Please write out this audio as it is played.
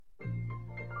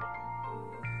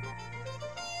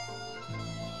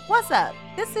What's up?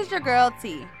 This is your girl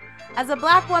T. As a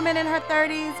black woman in her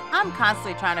 30s, I'm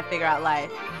constantly trying to figure out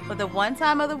life. But the one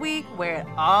time of the week where it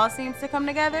all seems to come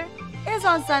together is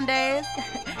on Sundays.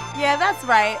 Yeah, that's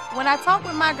right. When I talk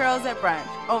with my girls at brunch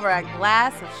over a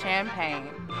glass of champagne.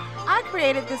 I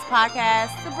created this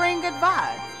podcast to bring good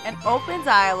vibes and open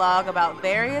dialogue about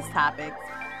various topics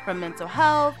from mental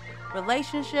health,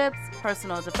 relationships,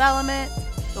 personal development,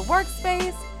 the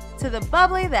workspace, to the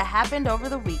bubbly that happened over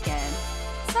the weekend.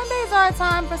 Sundays are a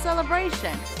time for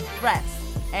celebration,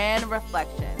 rest, and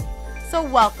reflection. So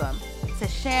welcome to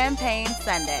Champagne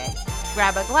Sunday.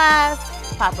 Grab a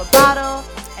glass, pop a bottle,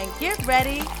 and get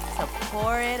ready to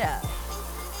pour it up.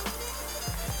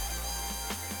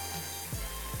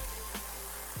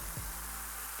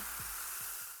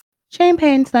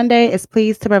 Champagne Sunday is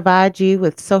pleased to provide you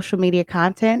with social media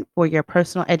content for your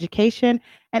personal education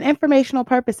and informational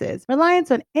purposes. Reliance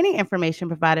on any information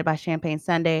provided by Champagne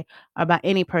Sunday or by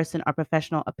any person or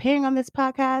professional appearing on this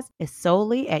podcast is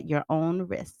solely at your own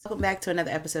risk. Welcome back to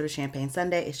another episode of Champagne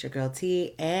Sunday. It's your girl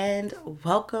T, and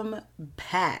welcome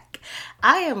back.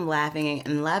 I am laughing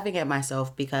at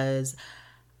myself because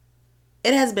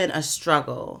it has been a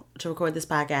struggle to record this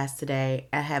podcast today.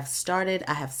 I have started,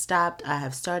 I have stopped, I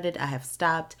have started, I have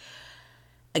stopped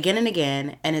again and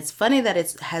again. And it's funny that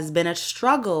it has been a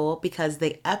struggle because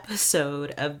the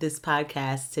episode of this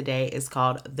podcast today is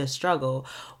called The Struggle,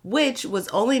 which was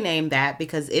only named that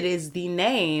because it is the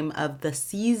name of the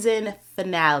season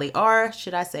finale, or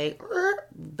should I say,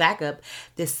 back up,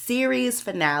 the series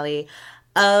finale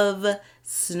of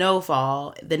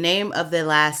Snowfall. The name of the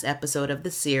last episode of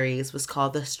the series was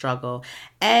called The Struggle.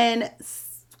 And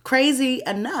crazy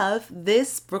enough,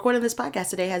 recording this podcast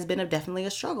today has been definitely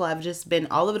a struggle. I've just been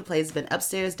all over the place, been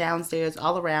upstairs, downstairs,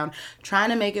 all around, trying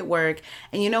to make it work.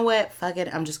 And you know what? Fuck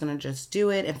it. I'm just going to just do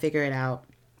it and figure it out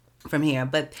from here.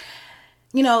 But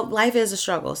you know, life is a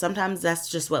struggle. Sometimes that's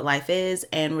just what life is.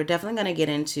 And we're definitely going to get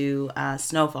into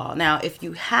Snowfall. Now, if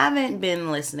you haven't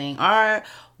been listening,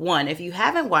 if you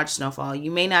haven't watched Snowfall,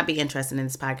 you may not be interested in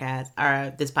this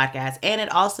podcast. And it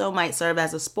also might serve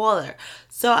as a spoiler.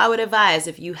 So I would advise,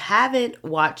 if you haven't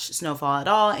watched Snowfall at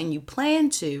all and you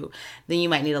plan to, then you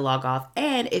might need to log off.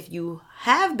 And if you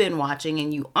have been watching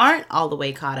and you aren't all the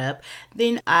way caught up,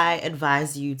 then I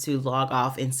advise you to log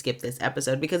off and skip this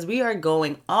episode because we are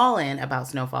going all in about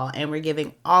Snowfall and we're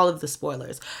giving all of the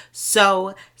spoilers.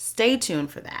 So stay tuned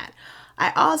for that.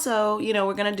 I also, we're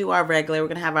going to do our regular, we're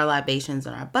going to have our libations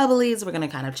and our bubblies. We're going to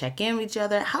kind of check in with each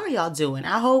other. How are y'all doing?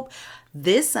 I hope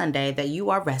this Sunday that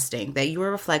you are resting, that you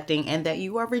are reflecting, and that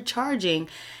you are recharging.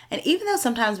 And even though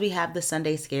sometimes we have the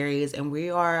Sunday scaries and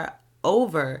we are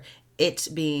over it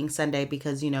being Sunday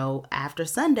because, after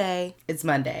Sunday, it's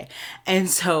Monday. And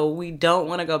so we don't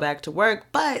want to go back to work,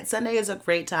 but Sunday is a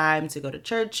great time to go to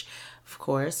church, of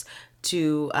course,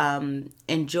 to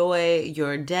enjoy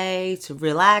your day, to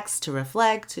relax, to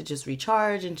reflect, to just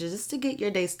recharge, and just to get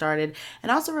your day started,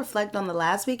 and also reflect on the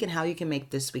last week and how you can make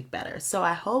this week better. So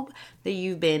I hope that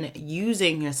you've been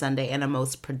using your Sunday in a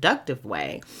most productive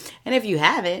way. And if you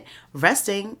haven't,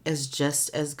 resting is just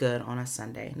as good on a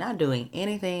Sunday, not doing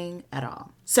anything at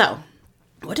all. So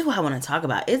what do I want to talk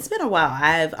about? It's been a while.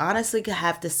 I've honestly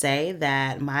have to say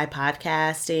that my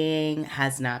podcasting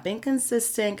has not been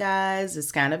consistent, guys.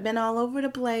 It's kind of been all over the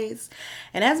place.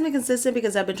 And it hasn't been consistent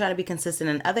because I've been trying to be consistent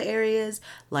in other areas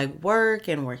like work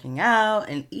and working out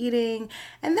and eating.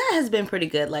 And that has been pretty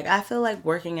good. Like, I feel like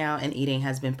working out and eating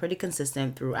has been pretty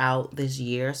consistent throughout this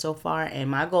year so far.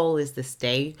 And my goal is to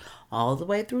stay all the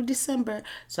way through December.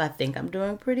 So I think I'm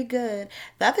doing pretty good.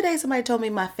 The other day, somebody told me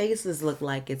my faces look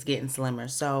like it's getting slimmer.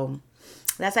 So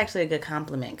that's actually a good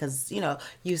compliment because,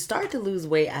 you start to lose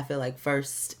weight, I feel like,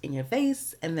 first in your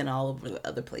face and then all over the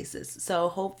other places. So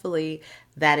hopefully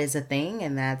that is a thing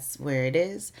and that's where it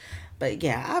is. But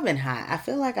yeah, I've been hot. I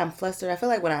feel like I'm flustered. I feel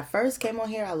like when I first came on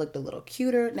here, I looked a little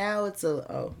cuter. Now it's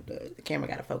the camera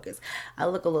got to focus. I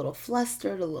look a little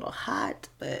flustered, a little hot,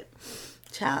 but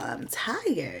child, I'm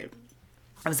tired.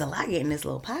 It was a lot getting this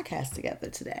little podcast together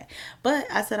today, but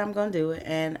I said I'm gonna do it,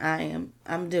 and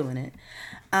I'm doing it.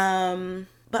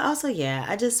 But also, yeah,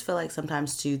 I just feel like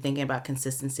sometimes too, thinking about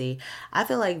consistency, I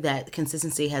feel like that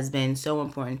consistency has been so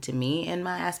important to me in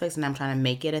my aspects, and I'm trying to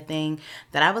make it a thing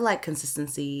that I would like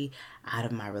consistency out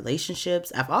of my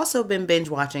relationships. I've also been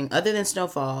binge watching, other than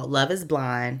Snowfall, Love is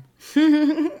Blind.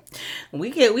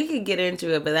 We could get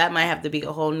into it, but that might have to be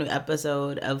a whole new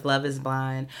episode of Love is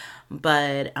Blind.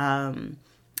 But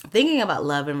thinking about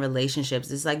love and relationships,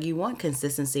 it's like you want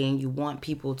consistency and you want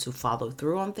people to follow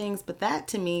through on things, but that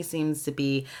to me seems to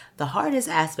be the hardest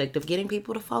aspect of getting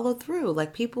people to follow through.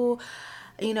 Like people,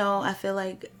 I feel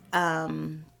like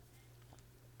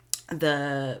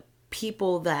the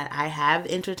people that I have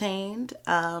entertained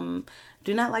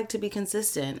do not like to be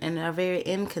consistent and are very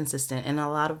inconsistent in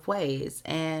a lot of ways.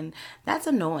 And that's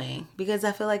annoying because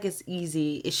I feel like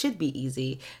it should be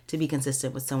easy to be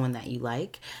consistent with someone that you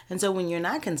like. And so when you're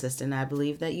not consistent, I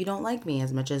believe that you don't like me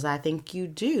as much as I think you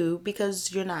do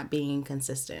because you're not being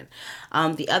consistent.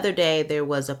 The other day, there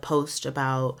was a post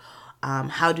about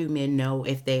how do men know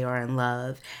if they are in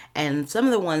love? And some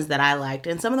of the ones that I liked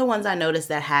and some of the ones I noticed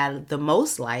that had the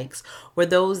most likes were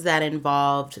those that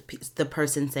involved the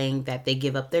person saying that they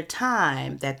give up their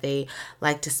time, that they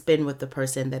like to spend with the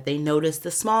person, that they notice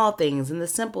the small things and the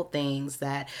simple things,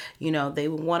 that, they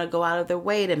want to go out of their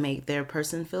way to make their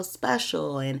person feel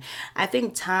special. And I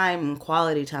think time and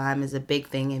quality time is a big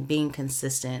thing, and being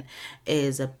consistent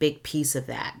is a big piece of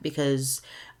that, because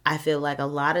I feel like a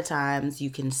lot of times you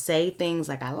can say things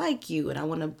like, I like you and I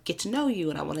want to get to know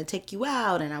you and I want to take you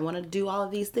out and I want to do all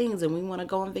of these things and we want to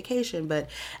go on vacation. But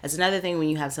it's another thing when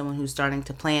you have someone who's starting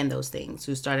to plan those things,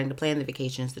 who's starting to plan the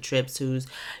vacations, the trips, who's,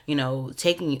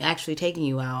 taking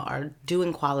you out or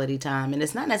doing quality time. And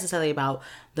it's not necessarily about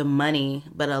the money,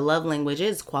 but a love language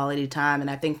is quality time. And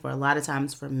I think for a lot of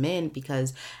times for men,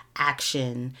 because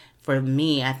action, for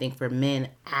me, I think for men,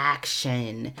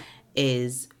 action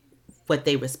is what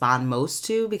they respond most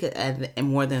to, because and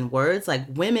more than words. Like,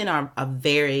 women are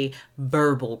very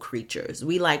verbal creatures.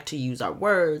 We like to use our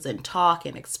words and talk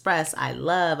and express I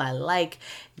love, I like.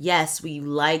 Yes, we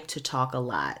like to talk a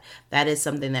lot. That is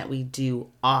something that we do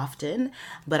often,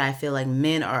 but I feel like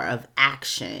men are of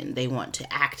action. They want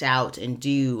to act out and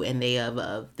do, and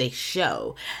they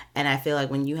show. And I feel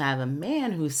like when you have a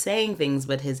man who's saying things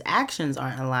but his actions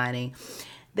aren't aligning,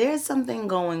 there's something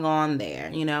going on there,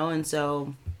 and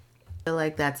so I feel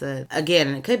like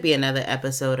again, it could be another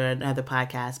episode or another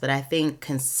podcast, but I think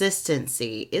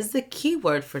consistency is the key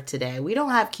word for today. We don't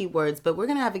have keywords, but we're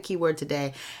going to have a keyword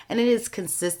today, and it is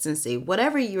consistency.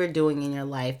 Whatever you're doing in your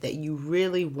life that you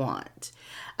really want,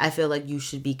 I feel like you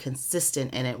should be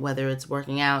consistent in it, whether it's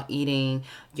working out, eating,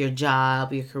 your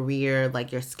job, your career,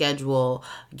 like your schedule,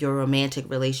 your romantic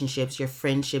relationships, your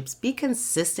friendships. Be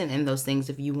consistent in those things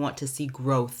if you want to see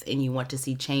growth and you want to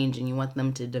see change and you want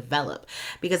them to develop.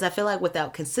 Because I feel like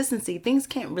without consistency, things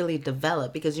can't really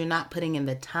develop because you're not putting in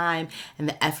the time and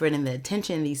the effort and the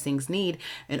attention these things need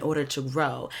in order to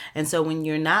grow. And so when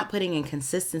you're not putting in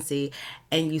consistency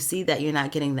and you see that you're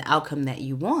not getting the outcome that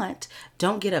you want,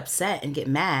 don't get upset and get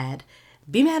mad.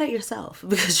 Be mad at yourself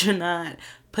because you're not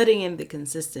putting in the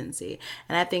consistency.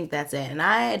 And I think that's it. And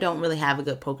I don't really have a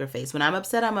good poker face. When I'm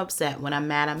upset, I'm upset. When I'm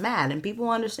mad, I'm mad. And people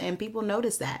understand, people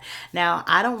notice that. Now,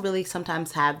 I don't really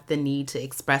sometimes have the need to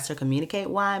express or communicate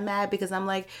why I'm mad, because I'm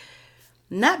like,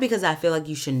 not because I feel like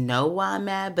you should know why I'm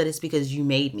mad, but it's because you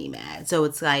made me mad. So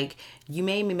it's like, you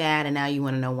made me mad and now you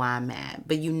want to know why I'm mad.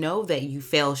 But you know that you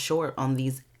fell short on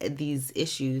these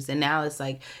issues. And now it's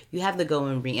like, you have to go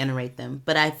and reiterate them.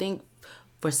 But I think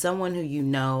for someone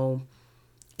who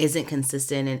isn't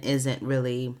consistent and isn't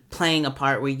really playing a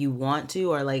part where you want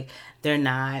to, or like they're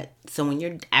not someone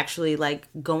you're actually like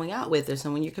going out with or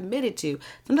someone you're committed to,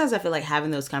 sometimes I feel like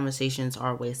having those conversations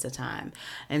are a waste of time.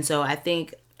 And so I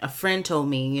think a friend told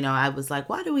me, I was like,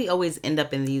 why do we always end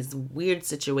up in these weird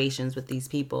situations with these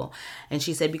people? And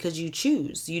she said, because you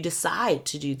decide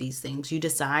to do these things. You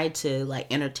decide to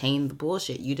like entertain the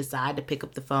bullshit. You decide to pick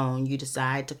up the phone. You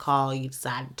decide to call. You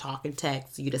decide to talk and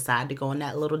text. You decide to go on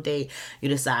that little date. You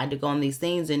decide to go on these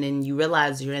things. And then you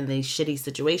realize you're in these shitty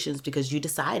situations because you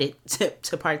decided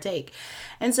to partake.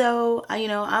 And so, I'm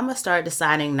going to start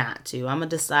deciding not to. I'm going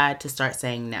to decide to start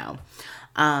saying no.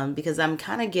 Because I'm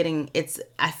kind of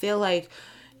I feel like,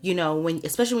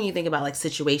 especially when you think about like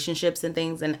situationships and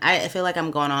things, and I feel like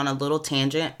I'm going on a little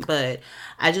tangent, but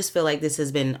I just feel like this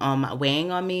has been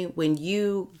weighing on me. When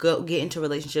you get into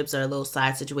relationships or little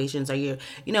side situations, or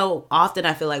often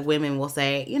I feel like women will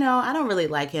say, I don't really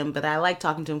like him, but I like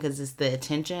talking to him because it's the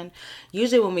attention.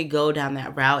 Usually when we go down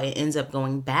that route, it ends up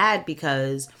going bad,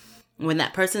 because when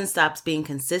that person stops being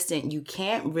consistent, you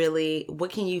can't really, what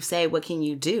can you say? What can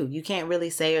you do? You can't really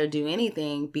say or do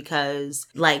anything, because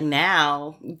like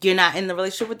now you're not in the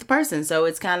relationship with the person. So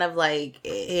it's kind of like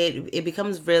it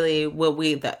becomes really what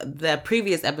the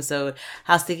previous episode,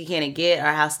 how sticky can it get,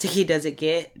 or how sticky does it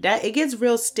get? That it gets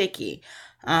real sticky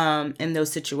in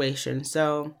those situations.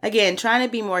 So again, trying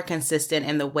to be more consistent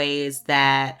in the ways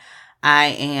that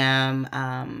I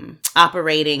am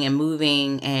operating and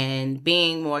moving, and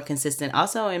being more consistent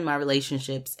also in my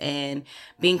relationships, and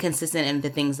being consistent in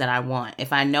the things that I want.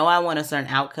 If I know I want a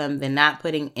certain outcome, then not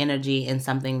putting energy in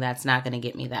something that's not going to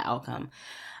get me that outcome.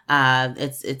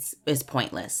 It's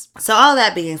pointless. So all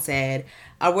that being said,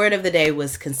 Our word of the day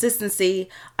was consistency.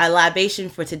 Our libation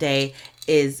for today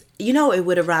is, it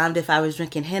would have rhymed if I was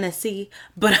drinking Hennessy,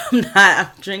 but I'm not. I'm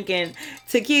drinking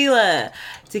tequila.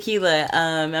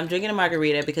 I'm drinking a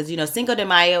margarita because, Cinco de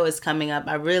Mayo is coming up.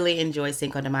 I really enjoy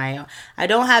Cinco de Mayo. I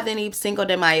don't have any Cinco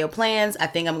de Mayo plans. I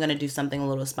think I'm going to do something a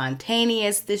little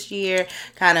spontaneous this year,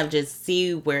 kind of just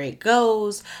see where it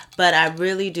goes. But I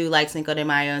really do like Cinco de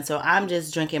Mayo, and so I'm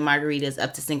just drinking margaritas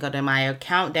up to Cinco de Mayo.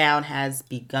 Countdown has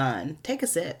begun. Take a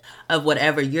sip of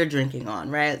whatever you're drinking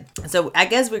on, right? So I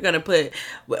guess we're going to put,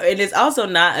 and it's also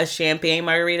not a champagne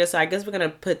margarita, so I guess we're going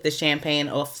to put the champagne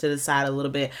off to the side a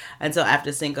little bit until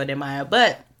after Cinco de Mayo.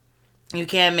 But you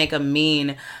can make a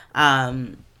mean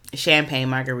champagne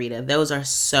margarita. Those are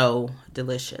so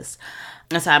delicious.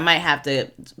 And so I might have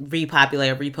to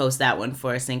repost that one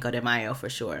for Cinco de Mayo for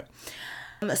sure.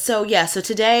 So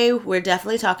today we're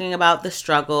definitely talking about the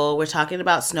struggle. We're talking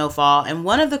about Snowfall. And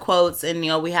one of the quotes, and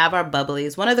we have our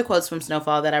bubblies, one of the quotes from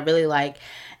Snowfall that I really like,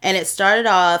 and it started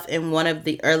off in one of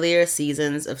the earlier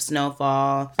seasons of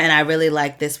Snowfall. And I really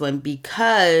like this one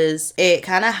because it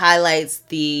kind of highlights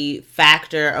the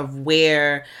factor of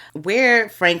where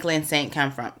Franklin Saint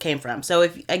came from. So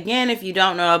if you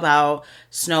don't know about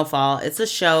Snowfall, it's a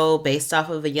show based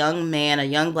off of a young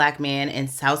black man in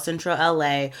South Central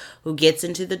LA who gets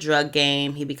into the drug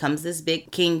game. He becomes this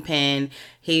big kingpin.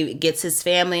 He gets his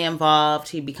family involved.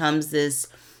 He becomes this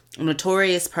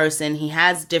notorious person.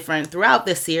 Throughout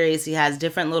the series, he has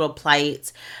different little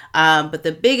plights. But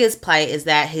the biggest plight is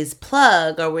that his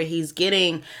plug, or where he's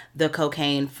getting the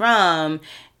cocaine from,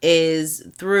 is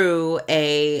through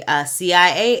a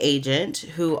CIA agent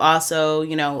who also,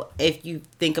 if you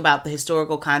think about the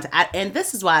historical context, and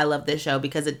this is why I love this show,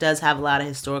 because it does have a lot of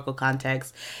historical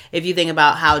context. If you think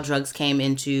about how drugs came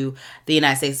into the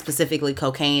United States, specifically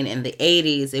cocaine in the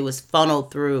 80s, it was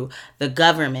funneled through the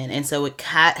government. And so it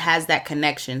has that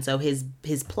connection. So his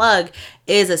plug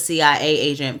is a CIA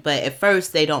agent, but at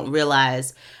first they don't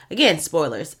realize. Again,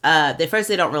 spoilers. At first,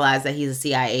 they don't realize that he's a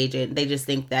CIA agent. They just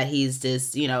think that he's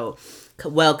this,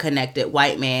 well-connected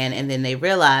white man. And then they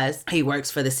realize he works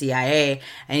for the CIA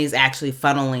and he's actually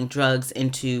funneling drugs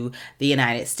into the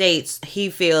United States. He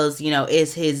feels,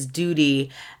 it's his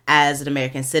duty as an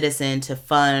American citizen to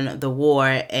fund the war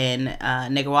in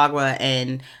Nicaragua.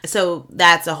 And so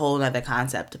that's a whole other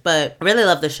concept. But I really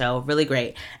love the show. Really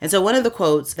great. And so one of the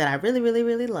quotes that I really, really,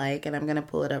 really like, and I'm going to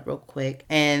pull it up real quick.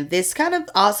 And this kind of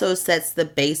also sets the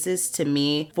basis to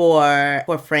me for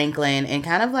Franklin and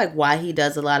kind of like why he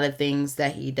does a lot of things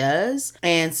that he does.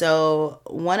 And so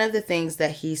one of the things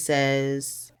that he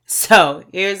says, so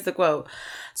here's the quote.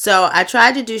 So I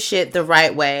tried to do shit the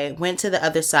right way, went to the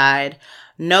other side.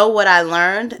 Know what I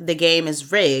learned? The game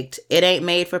is rigged. It ain't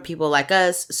made for people like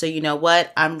us. So you know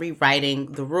what? I'm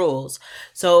rewriting the rules.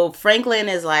 So Franklin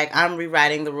is like, I'm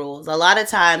rewriting the rules. A lot of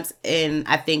times in,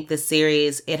 I think, the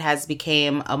series, it has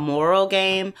become a moral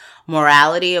game,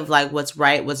 morality of like what's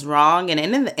right, what's wrong. And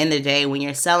in the end of the day, when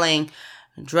you're selling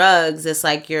drugs, it's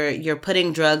like you're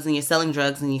putting drugs and you're selling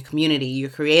drugs in your community. You're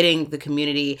creating the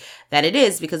community that it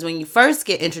is. Because when you first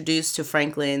get introduced to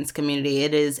Franklin's community,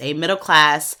 it is a middle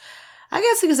class, I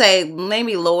guess you could say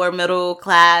maybe lower middle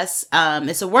class.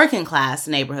 It's a working class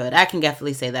neighborhood. I can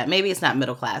definitely say that. Maybe it's not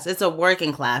middle class. It's a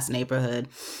working class neighborhood.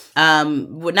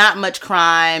 With not much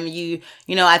crime.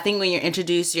 I think when you're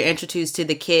introduced to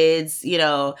the kids,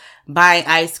 buying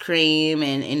ice cream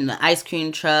and in the ice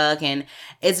cream truck. And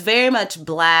it's very much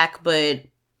black, but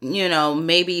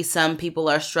maybe some people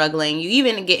are struggling. You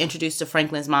even get introduced to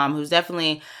Franklin's mom, who's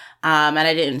definitely, and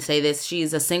I didn't say this,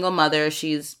 she's a single mother.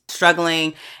 She's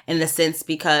struggling in the sense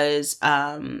because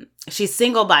she's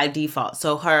single by default.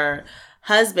 So her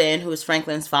husband, who is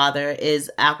Franklin's father, is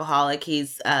alcoholic.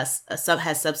 He's has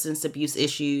substance abuse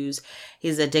issues.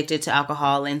 He's addicted to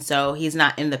alcohol. And so he's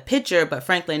not in the picture, but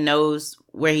Franklin knows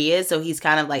where he is. So he's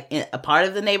kind of like a part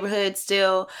of the neighborhood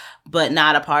still, but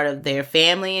not a part of their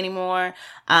family anymore.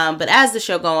 But as the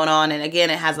show going on, and again,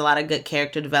 it has a lot of good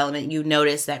character development, you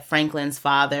notice that Franklin's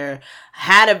father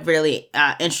had a really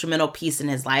instrumental piece in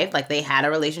his life. Like they had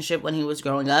a relationship when he was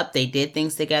growing up. They did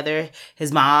things together.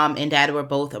 His mom and dad were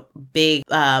both big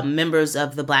members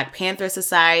of the Black Panther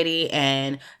Society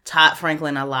and taught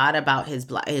Franklin a lot about his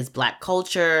Black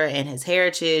culture and his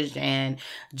heritage, and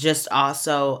just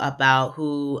also about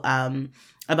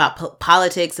about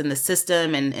politics and the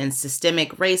system and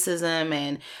systemic racism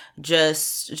and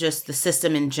just the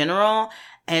system in general.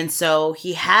 And so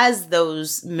he has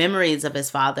those memories of his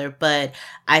father, but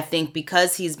I think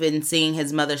because he's been seeing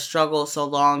his mother struggle so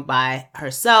long by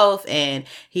herself and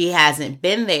he hasn't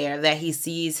been there, that he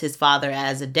sees his father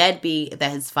as a deadbeat,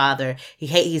 that his father,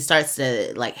 he starts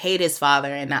to like hate his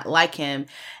father and not like him.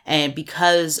 And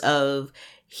because of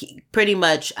pretty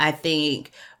much, I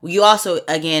think you also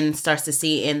again starts to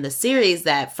see in the series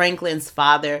that Franklin's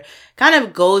father kind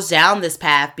of goes down this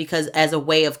path because as a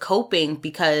way of coping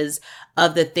because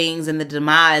of the things and the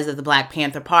demise of the Black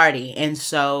Panther Party. And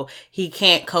so he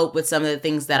can't cope with some of the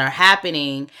things that are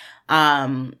happening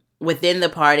within the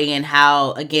party and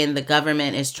how, again, the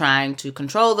government is trying to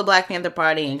control the Black Panther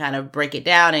Party and kind of break it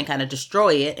down and kind of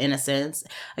destroy it in a sense.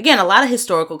 Again, a lot of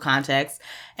historical context.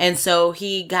 And so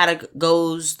he kind of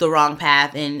goes the wrong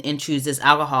path and chooses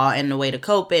alcohol and the way to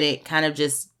cope. And it kind of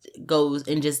just goes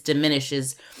and just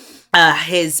diminishes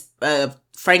his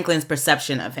Franklin's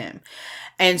perception of him.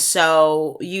 And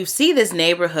so you see this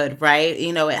neighborhood, right?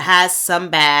 You know, it has some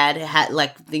bad,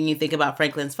 like then you think about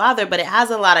Franklin's father, but it has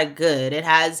a lot of good. It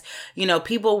has, you know,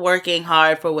 people working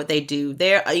hard for what they do.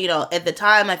 There, you know, at the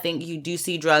time, I think you do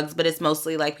see drugs, but it's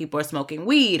mostly like people are smoking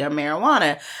weed or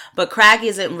marijuana. But crack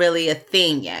isn't really a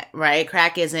thing yet, right?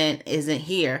 Crack isn't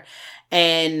here.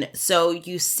 And so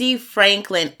you see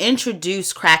Franklin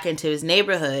introduce crack into his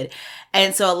neighborhood.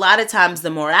 And so a lot of times the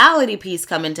morality piece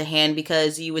come into hand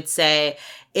because you would say,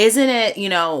 isn't it, you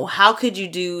know, how could you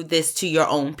do this to your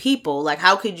own people? Like,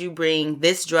 how could you bring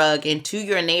this drug into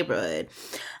your neighborhood?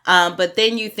 But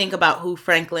then you think about who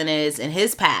Franklin is and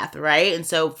his path, right? And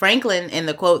so Franklin, in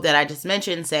the quote that I just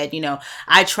mentioned, said, you know,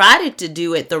 I tried to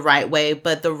do it the right way,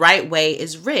 but the right way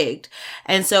is rigged.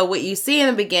 And so what you see in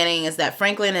the beginning is that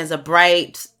Franklin is a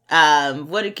bright,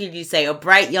 what could you say? A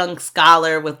bright young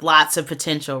scholar with lots of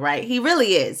potential, right? He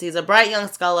really is. He's a bright young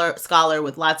scholar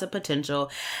with lots of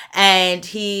potential. And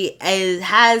he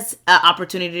has an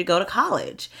opportunity to go to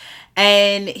college.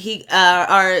 And he,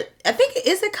 I think,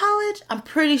 is it college? I'm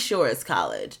pretty sure it's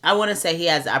college. I want to say he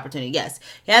has the opportunity. Yes,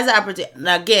 he has the opportunity.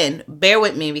 Now, again, bear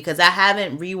with me because I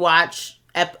haven't rewatched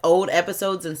old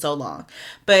episodes in so long.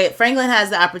 But Franklin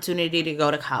has the opportunity to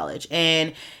go to college.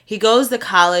 And he goes to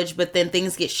college, but then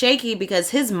things get shaky because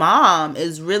his mom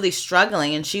is really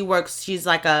struggling. And she's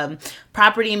like a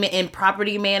property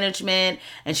management.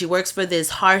 And she works for this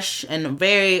harsh and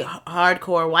very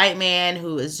hardcore white man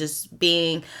who is just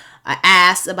being an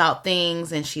ass about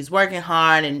things, and she's working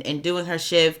hard and doing her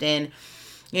shift, and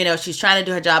you know she's trying to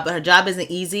do her job, but her job isn't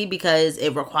easy because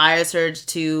it requires her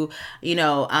to, you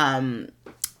know,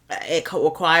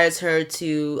 requires her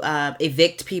to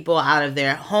evict people out of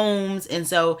their homes, and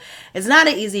so it's not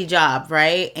an easy job,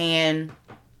 right? And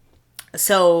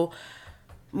so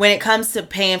when it comes to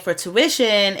paying for tuition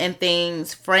and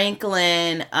things,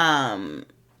 Franklin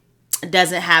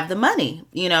doesn't have the money.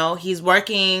 You know, he's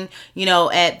working, you know,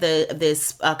 at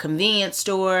this convenience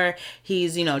store.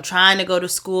 He's, you know, trying to go to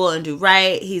school and do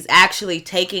right. He's actually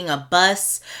taking a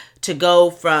bus to go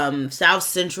from South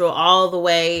Central all the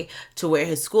way to where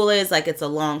his school is. Like, it's a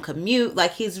long commute.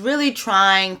 Like, he's really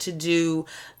trying to do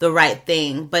the right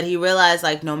thing. But he realized,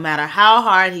 like, no matter how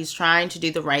hard he's trying to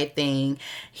do the right thing,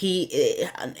 he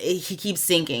keeps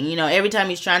sinking. You know, every time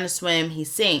he's trying to swim, he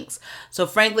sinks. So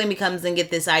Franklin becomes and get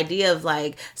this idea of,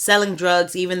 like, selling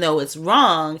drugs, even though it's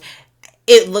wrong,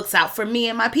 it looks out for me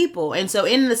and my people. And so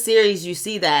in the series, you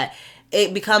see that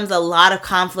it becomes a lot of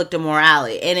conflict of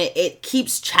morality, and it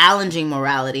keeps challenging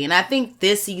morality. And I think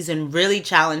this season really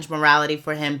challenged morality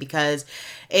for him because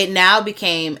it now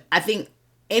became, I think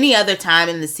any other time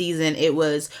in the season, it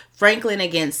was Franklin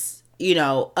against, you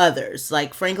know, others,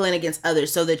 like Franklin against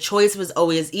others. So the choice was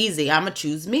always easy. I'm going to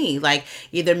choose me, like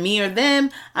either me or them.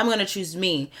 I'm going to choose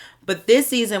me. But this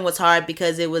season was hard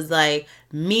because it was like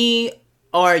me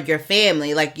or your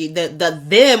family. Like the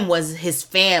them was his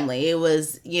family. It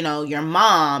was, you know, your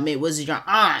mom, it was your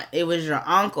aunt, it was your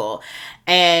uncle.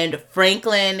 And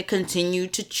Franklin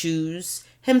continued to choose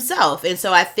himself. And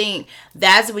so I think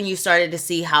that's when you started to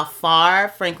see how far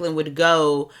Franklin would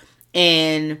go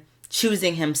in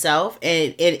choosing himself.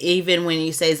 And even when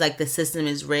you say it's like the system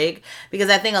is rigged, because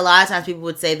I think a lot of times people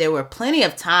would say there were plenty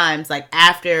of times like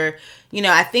after, you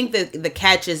know, I think the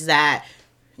catch is that,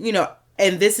 you know,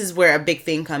 and this is where a big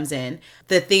theme comes in,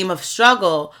 the theme of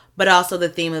struggle, but also the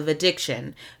theme of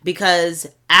addiction. Because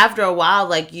after a while,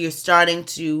 like, you're starting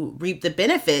to reap the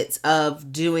benefits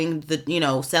of doing the, you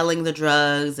know, selling the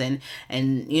drugs and,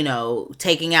 you know,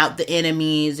 taking out the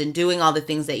enemies and doing all the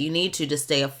things that you need to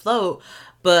stay afloat.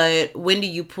 But when do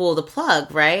you pull the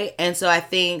plug, right? And so I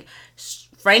think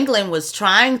Franklin was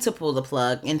trying to pull the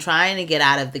plug and trying to get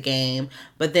out of the game,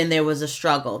 but then there was a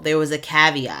struggle. There was a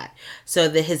caveat. So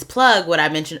his plug, what I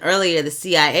mentioned earlier, the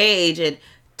CIA agent,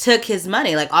 took his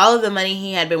money, like all of the money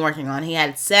he had been working on. He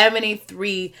had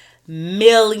 $73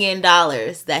 million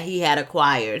that he had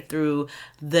acquired through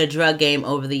the drug game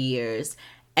over the years,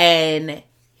 and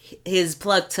his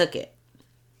plug took it.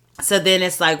 So then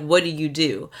it's like, what do you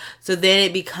do? So then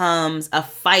it becomes a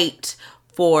fight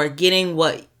for getting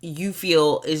what you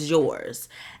feel is yours.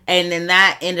 And then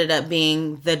that ended up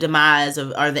being the demise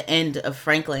of, or the end of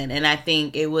Franklin. And I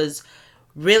think it was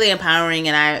really empowering.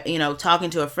 And I, talking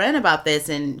to a friend about this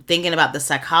and thinking about the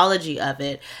psychology of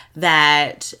it,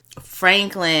 that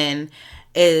Franklin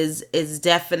is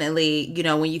definitely,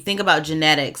 when you think about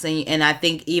genetics, and I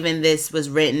think even this was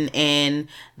written in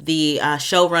the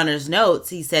showrunner's notes,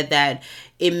 he said that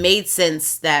it made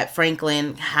sense that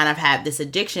Franklin kind of had this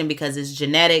addiction because it's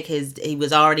genetic. He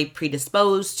was already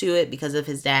predisposed to it because of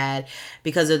his dad,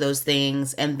 because of those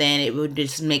things, and then it would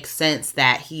just make sense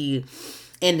that he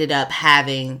ended up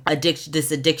having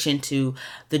this addiction to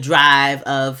the drive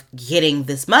of getting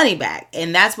this money back.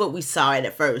 And that's what we saw it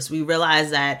at first. We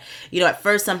realized that, at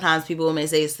first sometimes people may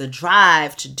say it's the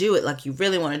drive to do it, like you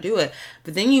really want to do it.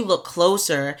 But then you look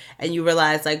closer and you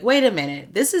realize, like, wait a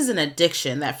minute, this is an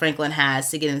addiction that Franklin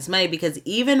has to getting this money, because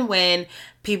even when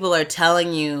people are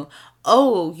telling you,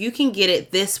 oh, you can get it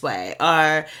this way,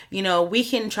 or, we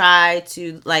can try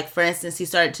to, like, for instance, he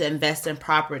started to invest in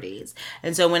properties.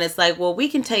 And so when it's like, well, we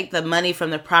can take the money from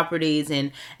the properties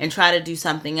and try to do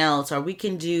something else, or we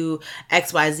can do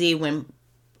XYZ, when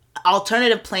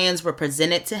alternative plans were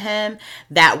presented to him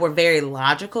that were very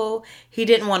logical, he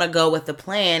didn't want to go with the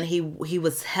plan. He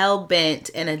was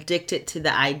hell-bent and addicted to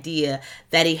the idea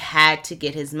that he had to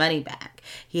get his money back.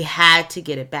 He had to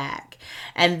get it back.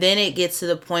 And then it gets to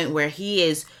the point where he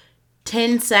is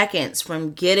 10 seconds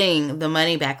from getting the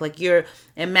money back. Like,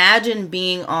 imagine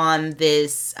being on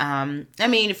this,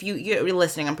 if you're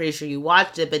listening, I'm pretty sure you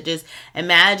watched it, but just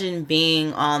imagine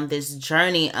being on this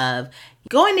journey of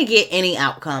going to get any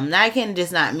outcome. That can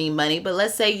just not mean money, but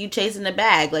let's say you chasing a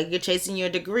bag, like you're chasing your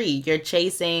degree, you're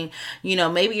chasing,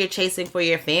 maybe you're chasing for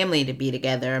your family to be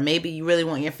together, or maybe you really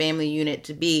want your family unit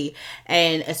to be,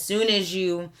 and as soon as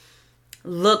you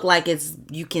look like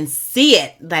you can see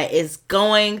it, that it's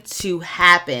going to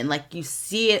happen, like you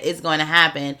see it's going to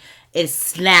happen, it's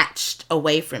snatched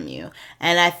away from you.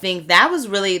 And I think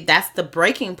that's the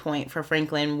breaking point for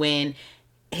Franklin, when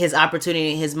his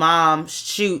opportunity, his mom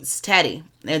shoots Teddy.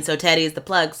 And so Teddy is the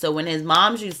plug. So when his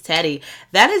mom shoots Teddy,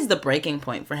 that is the breaking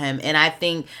point for him. And I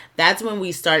think that's when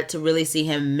we start to really see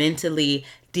him mentally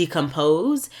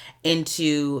decompose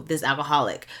into this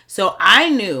alcoholic. So I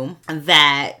knew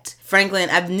that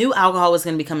I knew alcohol was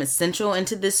going to become essential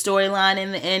into this storyline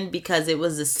in the end, because it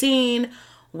was a scene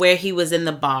where he was in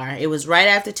the bar. It was right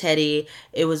after Teddy.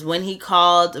 It was when he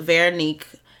called Veronique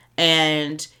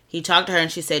and he talked to her,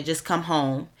 and she said, just come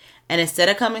home. And instead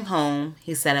of coming home,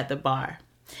 he sat at the bar.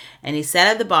 And he sat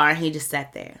at the bar and he just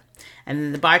sat there. And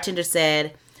then the bartender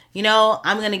said,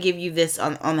 I'm going to give you this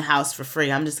on the house for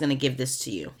free. I'm just going to give this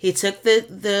to you. He took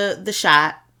the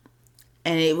shot,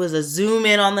 and it was a zoom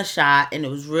in on the shot, and it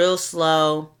was real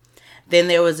slow. Then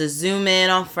there was a zoom in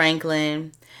on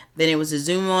Franklin. Then it was a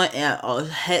zoom on,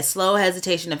 slow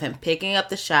hesitation of him picking up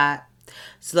the shot.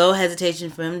 Slow hesitation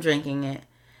for him drinking it.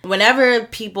 Whenever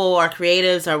people are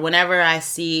creatives, or whenever I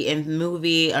see in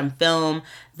movie or film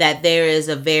that there is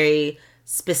a very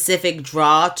specific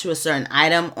draw to a certain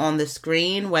item on the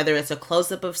screen, whether it's a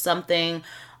close-up of something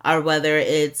or whether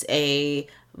it's a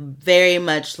very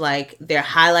much like they're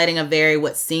highlighting a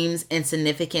what seems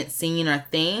insignificant scene or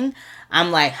thing, I'm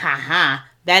like,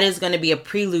 that is going to be a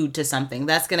prelude to something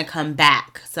that's going to come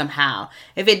back somehow.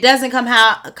 If it doesn't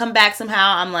come back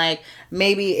somehow, I'm like,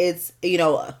 maybe it's,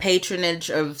 a patronage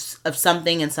of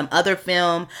something in some other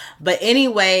film. But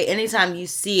anyway, anytime you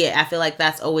see it, I feel like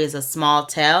that's always a small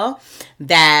tell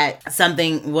that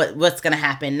something, what's going to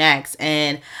happen next.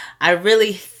 And I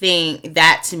really think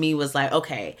that to me was like,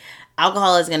 okay,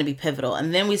 alcohol is going to be pivotal.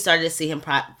 And then we started to see him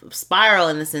spiral,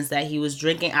 in the sense that he was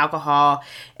drinking alcohol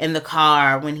in the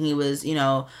car when he was,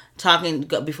 talking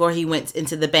before he went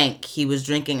into the bank. He was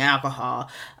drinking alcohol.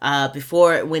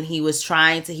 When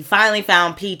he finally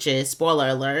found Peaches, spoiler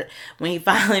alert, when he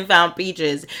finally found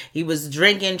Peaches, he was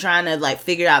drinking, trying to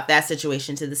figure out that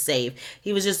situation to the safe.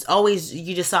 He was just always,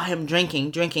 you just saw him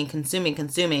drinking,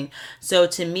 consuming. So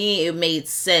to me, it made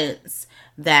sense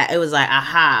that it was like,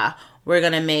 aha, we're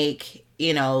going to make,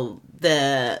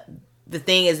 the the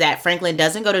thing is that Franklin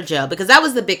doesn't go to jail, because that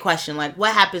was the big question. Like,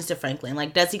 what happens to Franklin?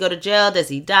 Like, does he go to jail? Does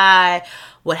he die?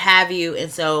 What have you?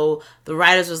 And so the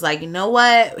writers was like, you know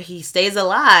what? He stays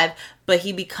alive, but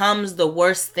he becomes the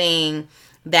worst thing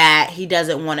that he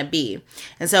doesn't want to be.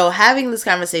 And so having this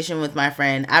conversation with my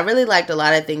friend, I really liked a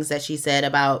lot of things that she said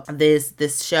about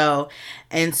this show.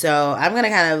 And so I'm going to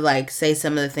kind of like say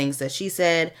some of the things that she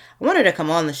said. I wanted to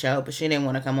come on the show, but she didn't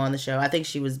want to come on the show. I think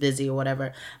she was busy or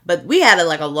whatever. But we had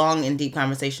a long and deep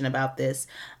conversation about this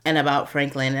and about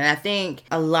Franklin. And I think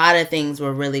a lot of things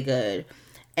were really good.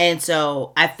 And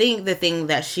so I think the thing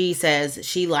that she says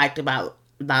she liked about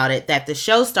it, that the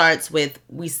show starts with,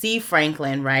 we see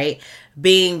Franklin, right,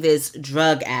 being this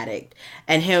drug addict,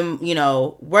 and him,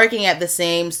 working at the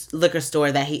same liquor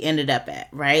store that he ended up at,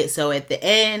 right? So at the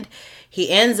end, he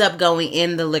ends up going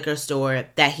in the liquor store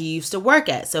that he used to work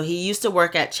at. So he used to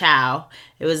work at Chow.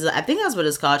 It was, I think that's what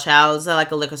it's called, Chow. It's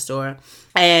like a liquor store.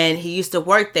 And he used to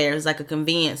work there. It was like a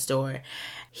convenience store.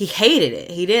 He hated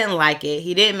it. He didn't like it.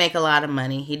 He didn't make a lot of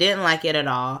money. He didn't like it at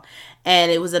all.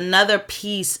 And it was another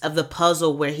piece of the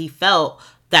puzzle where he felt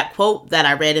that quote that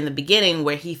I read in the beginning,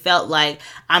 where he felt like,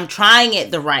 I'm trying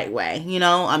it the right way.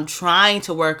 I'm trying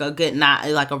to work a good, not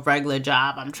like a regular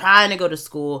job. I'm trying to go to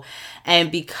school. And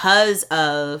because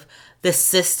of the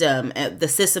system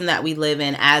that we live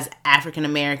in as African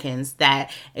Americans,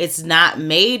 that it's not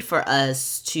made for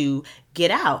us to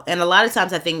get out. And a lot of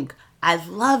times I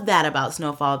love that about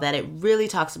Snowfall, that it really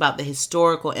talks about the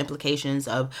historical implications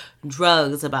of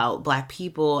drugs, about Black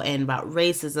people, and about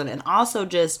racism, and also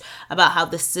just about how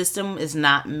the system is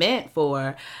not meant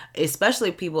for,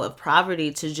 especially people of poverty,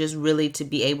 to just really to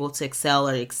be able to excel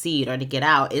or exceed or to get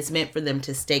out. It's meant for them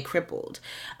to stay crippled.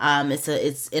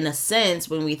 It's in a sense,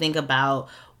 when we think about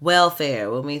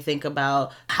welfare, when we think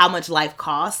about how much life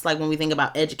costs, like when we think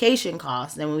about education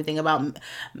costs, and when we think about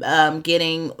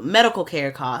getting medical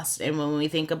care costs, and when we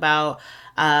think about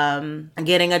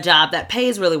getting a job that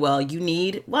pays really well, you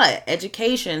need what?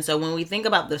 Education. So when we think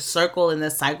about the circle and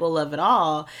the cycle of it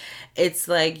all, it's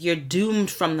like you're doomed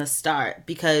from the start,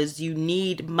 because you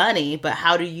need money, but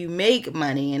how do you make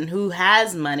money, and who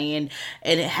has money? And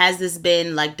it has this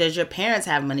been like, does your parents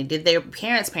have money? Did their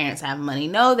parents have money?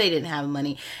 No, they didn't have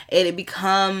money. It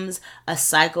becomes a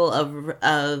cycle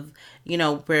of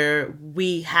where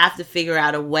we have to figure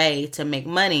out a way to make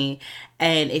money.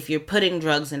 And if you're putting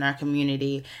drugs in our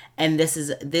community, and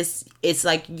it's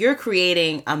like you're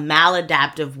creating a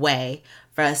maladaptive way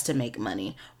for us to make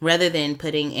money, rather than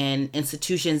putting in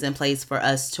institutions in place for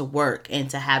us to work and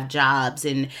to have jobs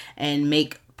and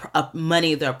make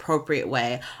money the appropriate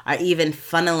way, or even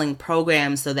funneling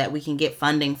programs so that we can get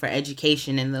funding for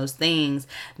education and those things,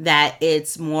 that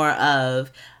it's more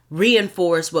of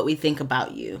reinforce what we think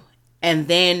about you. And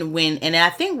then and I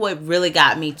think what really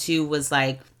got me too was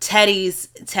like Teddy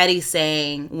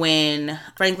saying, when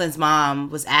Franklin's mom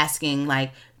was asking,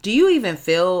 like, do you even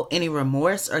feel any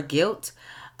remorse or guilt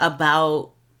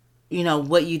about,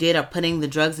 what you did, or putting the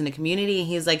drugs in the community? And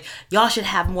he's like, y'all should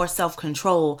have more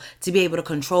self-control to be able to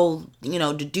control,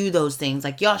 to do those things.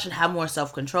 Like, y'all should have more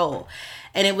self-control.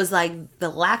 And it was like the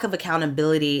lack of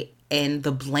accountability and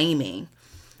the blaming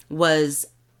was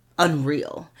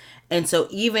unreal. And so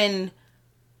even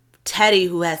Teddy,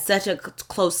 who had such a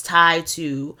close tie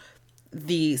to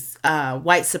these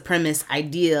white supremacist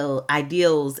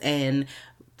ideals and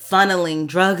funneling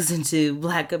drugs into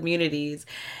Black communities,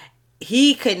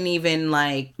 he couldn't even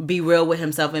like be real with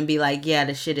himself and be like, yeah,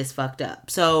 the shit is fucked up.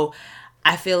 So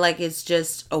I feel like it's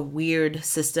just a weird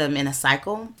system in a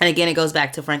cycle. And again, it goes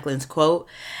back to Franklin's quote.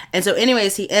 And so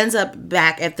anyways, he ends up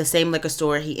back at the same liquor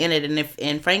store he ended.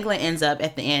 And Franklin ends up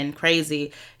at the end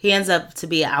crazy. He ends up to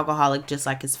be an alcoholic just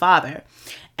like his father.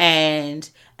 And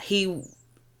he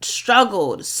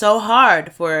struggled so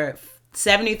hard for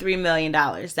 $73 million.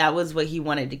 That was what he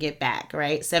wanted to get back,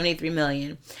 right? $73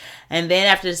 million. And then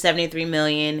after the $73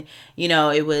 million,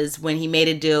 it was when he made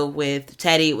a deal with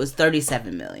Teddy, it was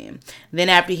 $37 million. Then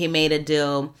after he made a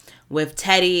deal with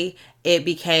Teddy, it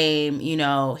became,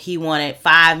 he wanted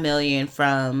 $5 million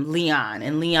from Leon,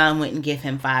 and Leon wouldn't give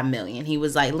him $5 million. He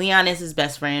was like, Leon is his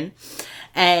best friend.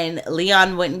 And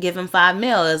Leon wouldn't give him $5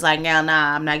 million. It was like, nah,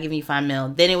 I'm not giving you $5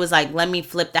 million. Then it was like, let me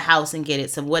flip the house and get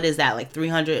it. So what is that? Like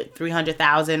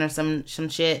 300,000 or some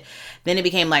shit. Then it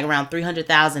became like around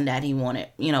 300,000 that he wanted,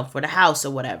 for the house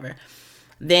or whatever.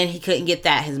 Then he couldn't get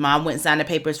that. His mom went and signed the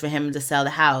papers for him to sell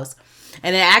the house.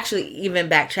 And then actually, even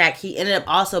backtrack, he ended up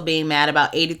also being mad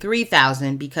about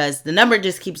 83,000 because the number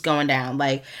just keeps going down.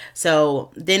 Like,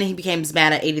 so then he became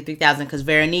mad at 83,000 because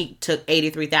Veronique took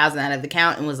 83,000 out of the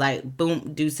account and was like,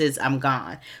 boom, deuces, I'm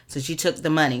gone. So she took the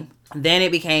money. Then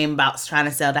it became about trying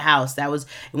to sell the house. It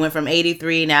went from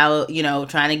 83, now,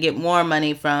 trying to get more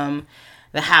money from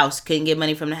the house. Couldn't get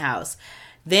money from the house.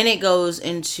 Then it goes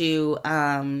into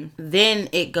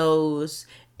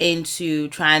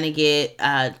trying to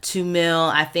get 2 mil,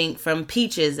 I think, from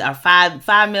Peaches, or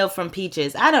 5 mil from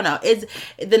Peaches. I don't know.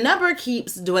 The number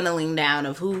keeps dwindling down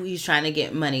of who he's trying to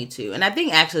get money to. And I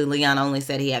think actually Leon only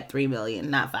said he had 3 million,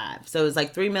 not 5. So it was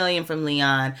like 3 million from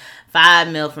Leon, 5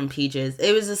 mil from Peaches.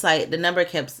 It was just like the number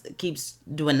keeps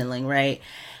dwindling, right?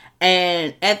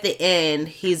 And at the end,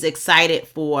 he's excited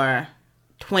for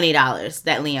 $20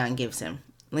 that Leon gives him.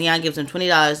 Leon gives him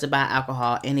 $20 to buy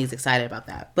alcohol, and he's excited about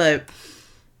that. But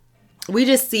we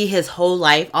just see his whole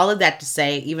life, all of that to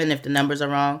say, even if the numbers are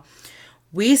wrong,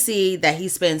 we see that he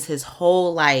spends his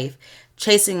whole life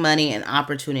chasing money and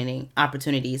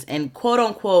opportunities and quote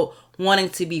unquote wanting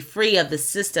to be free of the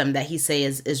system that he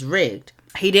says is rigged.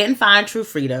 He didn't find true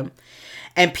freedom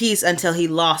and peace until he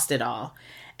lost it all.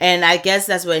 And I guess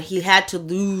that's when he had to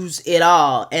lose it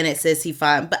all. And it says he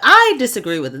found, but I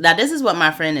disagree with it. Now, this is what my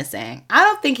friend is saying. I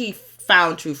don't think he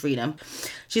found true freedom.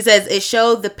 She says it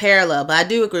showed the parallel, but I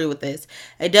do agree with this.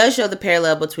 It does show the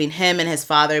parallel between him and his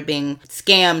father being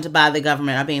scammed by the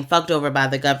government or being fucked over by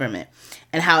the government,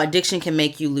 and how addiction can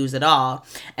make you lose it all.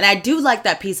 And I do like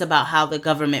that piece about how the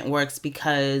government works,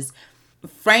 because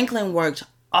Franklin worked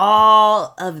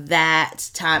all of that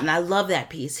time, and I love that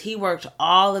piece. He worked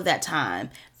all of that time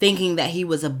thinking that he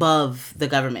was above the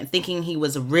government, thinking he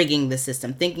was rigging the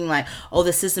system, thinking like, oh,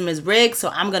 the system is rigged, so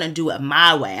I'm going to do it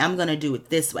my way. I'm going to do it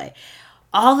this way.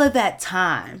 All of that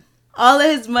time, all of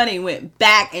his money went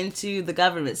back into the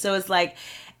government. So it's like,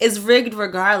 it's rigged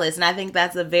regardless. And I think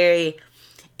that's a very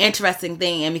interesting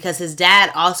thing. And because his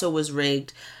dad also was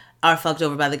rigged or fucked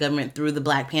over by the government through the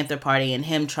Black Panther Party, and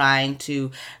him trying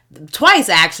to, twice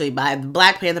actually, by the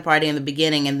Black Panther Party in the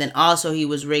beginning, and then also he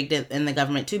was rigged in the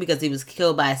government too, because he was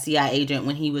killed by a CIA agent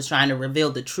when he was trying to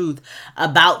reveal the truth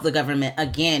about the government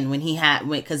again,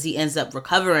 because he ends up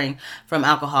recovering from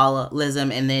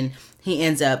alcoholism, and then he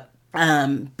ends up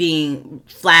being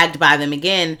flagged by them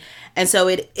again. And so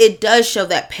it does show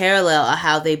that parallel of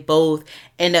how they both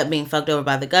end up being fucked over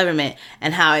by the government,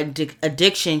 and how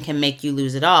addiction can make you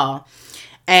lose it all.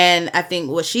 And I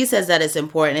think what she says that is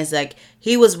important is like,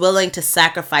 he was willing to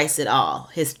sacrifice it all.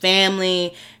 His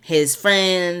family, his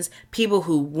friends, people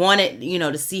who wanted,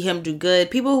 to see him do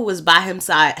good, people who was by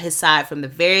his side from the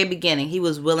very beginning. He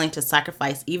was willing to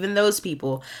sacrifice even those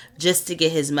people just to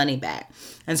get his money back.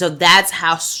 And so that's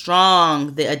how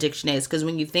strong the addiction is. Because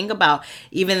when you think about,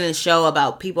 even in the show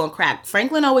about people on crack,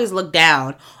 Franklin always looked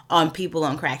down on people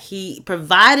on crack. He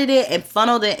provided it and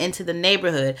funneled it into the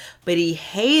neighborhood, but he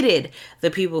hated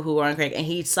the people who were on crack, and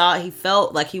he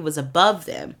felt like he was above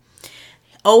them.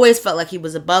 Always felt like he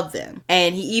was above them.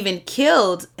 And he even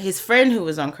killed his friend who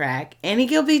was on crack, and he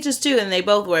killed Peaches too, and they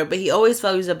both were, but he always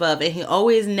felt he was above. And he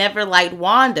always never liked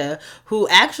Wanda, who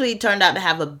actually turned out to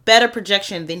have a better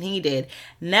projection than he did.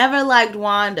 Never liked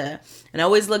Wanda, and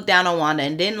always looked down on Wanda,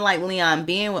 and didn't like Leon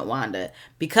being with Wanda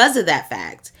because of that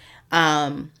fact.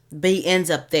 But he ends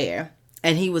up there,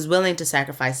 and he was willing to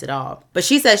sacrifice it all. But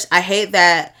she says, I hate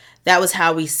that was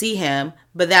how we see him,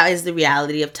 but that is the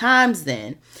reality of times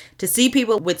then. To see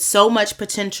people with so much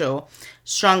potential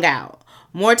strung out.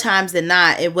 More times than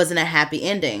not, it wasn't a happy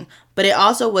ending, but it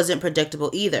also wasn't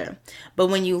predictable either. But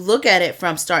when you look at it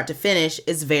from start to finish,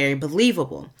 it's very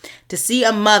believable. To see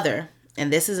a mother,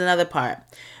 and this is another part,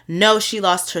 know she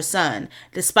lost her son,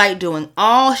 despite doing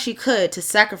all she could to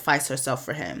sacrifice herself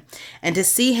for him. And to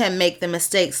see him make the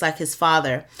mistakes like his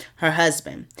father, her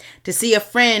husband. To see a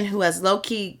friend who has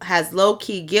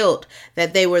low-key guilt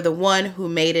that they were the one who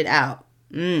made it out.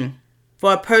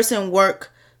 For a person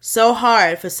work so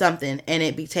hard for something and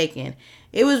it be taken.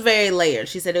 It was very layered.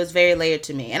 She said it was very layered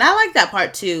to me. And I like that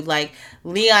part too. Like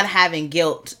Leon having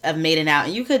guilt of made it out.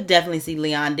 And you could definitely see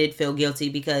Leon did feel guilty,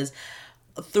 because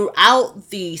throughout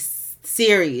the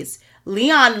series,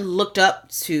 Leon looked up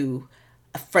to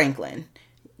Franklin.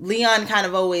 Leon kind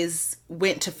of always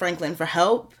went to Franklin for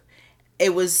help.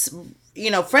 It was,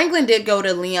 Franklin did go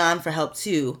to Leon for help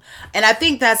too. And I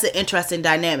think that's an interesting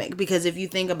dynamic, because if you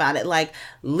think about it, like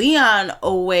Leon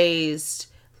always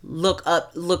looked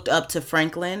up to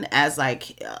Franklin as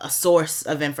like a source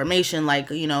of information,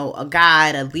 like, a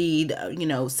guide, a lead,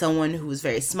 someone who was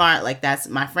very smart. Like, that's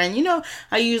my friend.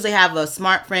 I usually have a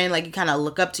smart friend, like you kind of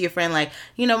look up to your friend, like,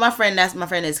 my friend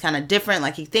is kind of different,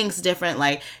 like he thinks different,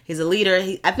 like he's a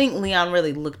leader. I think Leon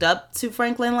really looked up to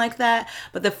Franklin like that.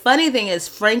 But the funny thing is,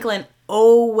 Franklin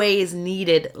always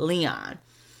needed Leon.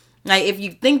 Like, if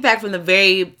you think back from the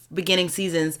very beginning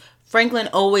seasons, Franklin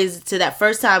always, to that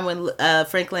first time when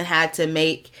Franklin had to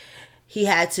make he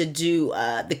had to do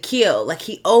the kill. Like,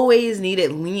 he always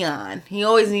needed Leon. He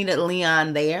always needed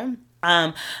Leon there.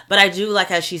 But I do like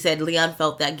how she said Leon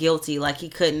felt that guilty, like he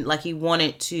couldn't, like he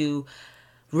wanted to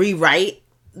rewrite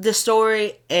the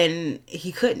story and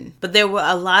he couldn't. But there were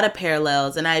a lot of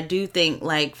parallels, and I do think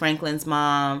like Franklin's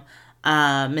mom,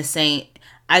 Miss Saint,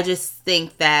 I just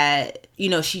think that, you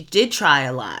know, she did try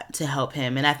a lot to help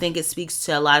him, and I think it speaks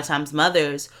to a lot of times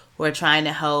mothers who are trying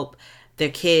to help their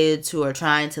kids, who are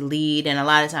trying to lead. And a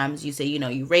lot of times you say, you know,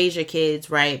 you raise your kids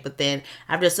right, but then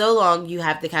after so long you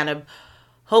have to kind of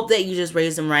hope that you just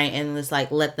raise them right and just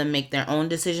like let them make their own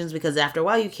decisions, because after a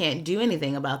while you can't do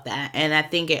anything about that. And I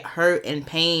think it hurt and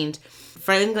pained.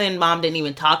 Franklin's mom didn't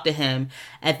even talk to him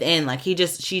at the end. Like she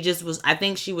just was, I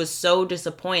think she was so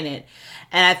disappointed.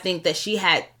 And I think that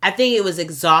I think it was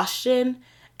exhaustion.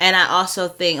 And I also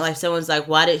think, like, someone's like,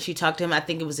 why didn't she talk to him? I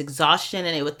think it was exhaustion,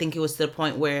 and I would think it was to the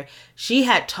point where she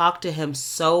had talked to him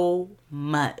so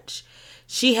much.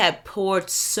 She had poured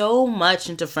so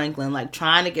much into Franklin, like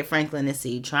trying to get Franklin to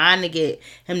see, trying to get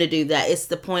him to do that. It's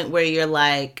the point where you're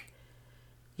like,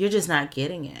 you're just not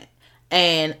getting it.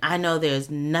 And I know there's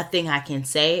nothing I can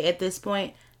say at this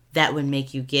point that would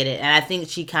make you get it. And I think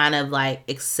she kind of like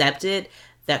accepted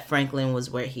that Franklin was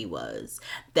where he was.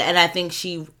 And I think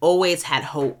she always had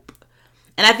hope.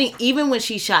 And I think even when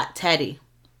she shot Teddy,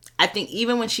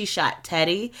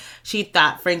 she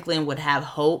thought Franklin would have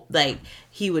hope, like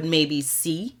he would maybe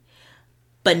see.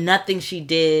 But nothing she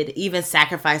did, even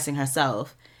sacrificing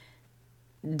herself,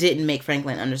 didn't make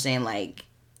Franklin understand like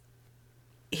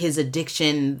his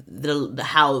addiction,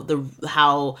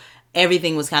 how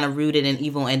everything was kind of rooted in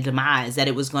evil and demise, that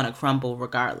it was going to crumble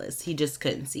regardless. He just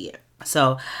couldn't see it.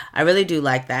 So I really do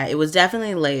like that. It was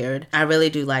definitely layered. I really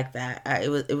do like that.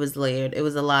 It was layered. It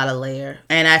was a lot of layer.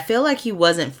 And I feel like he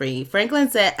wasn't free.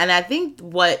 Franklin said, and I think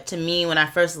what to me, when I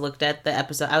first looked at the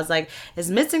episode, I was like, it's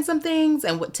missing some things.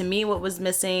 And what was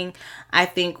missing, I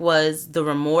think, was the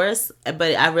remorse.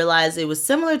 But I realized it was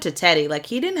similar to Teddy. Like,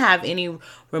 he didn't have any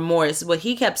remorse. What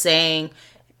he kept saying,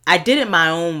 I did it my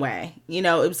own way. You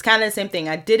know, it was kind of the same thing.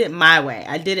 I did it my way.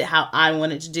 I did it how I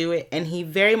wanted to do it. And he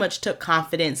very much took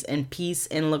confidence and peace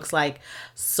and looks like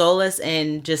solace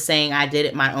in just saying I did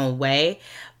it my own way.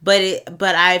 But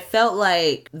I felt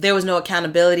like there was no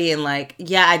accountability, and like,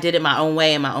 yeah, I did it my own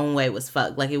way, and my own way was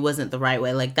fucked. Like, it wasn't the right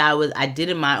way. Like, I did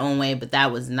it my own way, but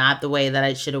that was not the way that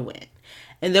I should have went.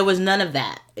 And there was none of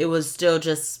that. It was still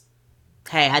just,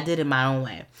 hey, I did it my own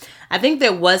way. I think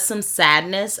there was some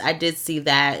sadness. I did see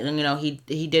that, and you know,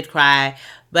 he did cry,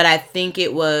 but I think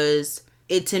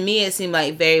to me it seemed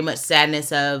like very much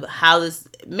sadness of how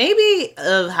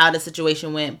the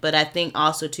situation went, but I think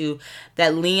also too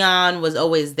that Leon was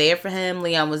always there for him.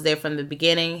 Leon was there from the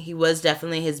beginning. He was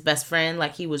definitely his best friend.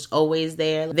 Like, he was always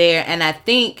there, and I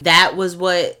think that was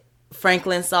what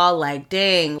Franklin saw, like,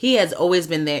 dang, he has always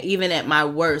been there. Even at my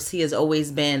worst, he has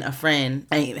always been a friend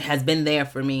and has been there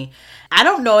for me. I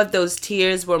don't know if those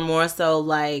tears were more so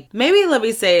like, maybe let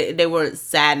me say they were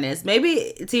sadness.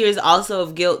 Maybe tears also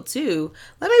of guilt too.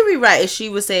 Let me rewrite if she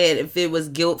was saying if it was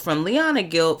guilt from Leon or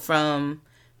guilt from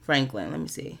Franklin. Let me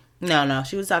see. No,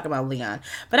 she was talking about Leon.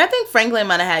 But I think Franklin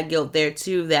might have had guilt there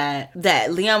too, that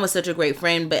Leon was such a great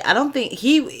friend, but I don't think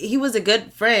he was a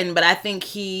good friend, but I think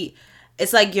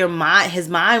it's like his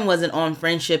mind wasn't on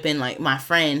friendship and like my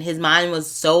friend. His mind was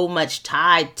so much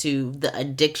tied to the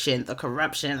addiction, the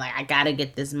corruption. Like, I gotta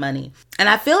get this money. And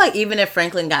I feel like even if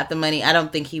Franklin got the money, I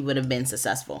don't think he would have been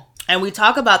successful. And we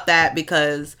talk about that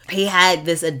because he had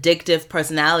this addictive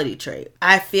personality trait.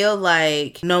 I feel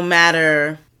like no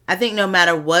matter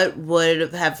what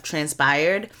would have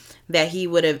transpired, that he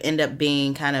would have ended up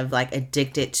being kind of like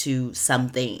addicted to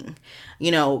something. You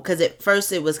know, because at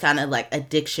first it was kind of like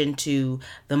addiction to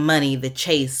the money, the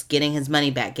chase, getting his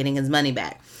money back.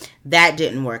 That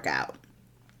didn't work out.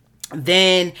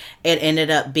 Then it ended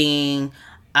up being,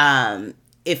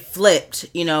 it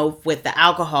flipped, you know, with the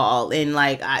alcohol. And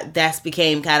like, that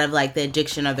became kind of like the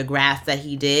addiction or the graft that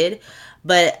he did.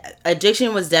 But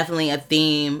addiction was definitely a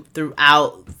theme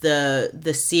throughout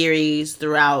the series,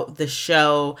 throughout the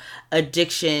show.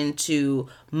 Addiction to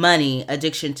money,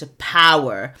 addiction to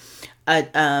power,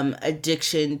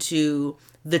 addiction to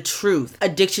the truth,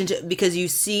 because you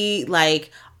see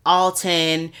like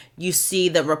Alton, you see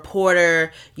the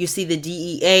reporter, you see the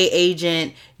DEA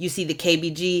agent, you see the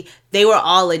KBG. They were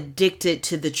all addicted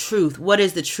to the truth. What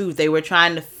is the truth? They were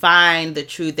trying to find the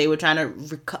truth. They were trying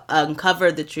to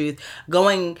uncover the truth,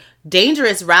 going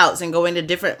dangerous routes and going to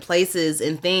different places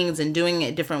and things and doing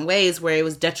it different ways where it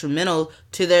was detrimental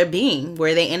to their being,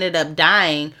 where they ended up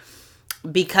dying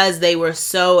because they were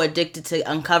so addicted to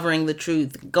uncovering the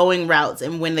truth, going routes,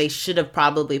 and when they should have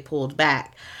probably pulled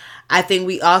back. I think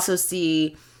we also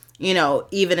see,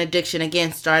 even addiction,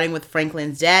 again, starting with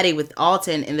Franklin's daddy, with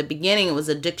Alton. In the beginning, it was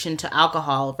addiction to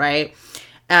alcohol, right?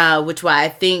 Which why I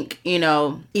think,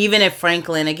 even if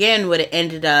Franklin, again, would have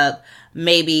ended up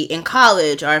maybe in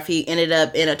college, or if he ended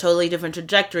up in a totally different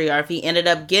trajectory, or if he ended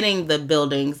up getting the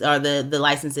buildings or the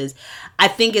licenses, I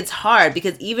think it's hard,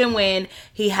 because even when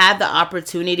he had the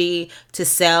opportunity to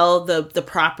sell the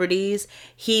properties,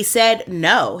 he said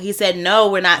no. He said,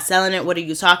 no, we're not selling it. What are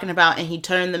you talking about? And he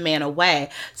turned the man away.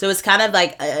 So it's kind of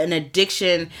like an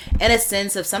addiction in a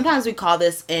sense of, sometimes we call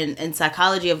this in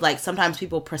psychology of like, sometimes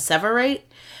people perseverate.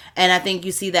 And I think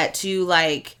you see that too,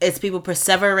 like, it's people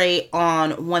perseverate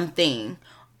on one thing,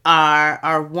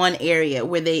 or one area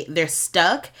where they're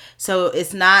stuck. So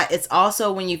it's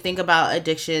also, when you think about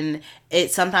addiction,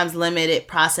 it sometimes limited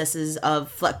processes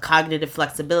of cognitive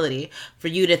flexibility for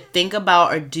you to think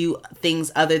about or do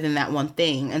things other than that one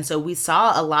thing. And so we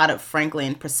saw a lot of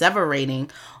Franklin perseverating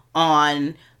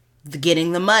on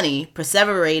getting the money,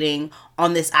 perseverating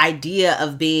on this idea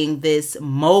of being this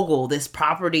mogul, this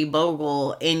property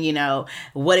mogul, and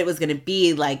what it was going to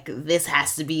be like. This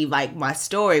has to be like my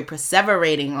story,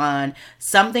 perseverating on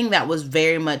something that was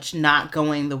very much not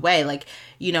going the way. Like,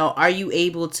 are you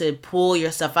able to pull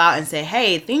yourself out and say,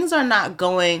 hey, things are not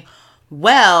going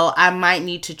well, I might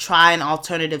need to try an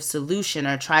alternative solution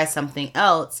or try something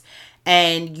else.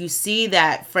 And you see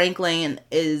that Franklin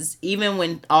is, even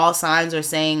when all signs are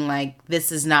saying like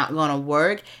this is not going to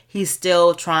work, he's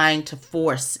still trying to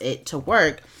force it to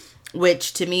work,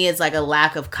 which to me is like a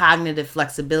lack of cognitive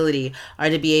flexibility, or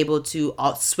to be able to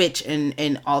switch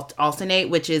and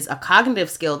alternate, which is a cognitive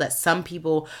skill that some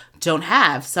people don't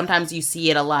have. Sometimes you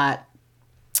see it a lot.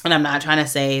 And I'm not trying to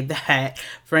say that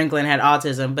Franklin had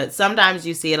autism, but sometimes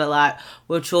you see it a lot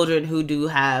with children who do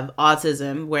have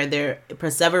autism, where they're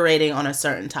perseverating on a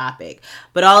certain topic.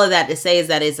 But all of that to say is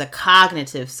that it's a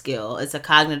cognitive skill. It's a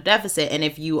cognitive deficit. And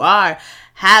if you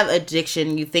have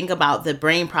addiction, you think about the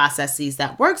brain processes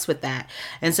that works with that.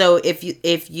 And so if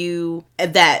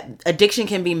that addiction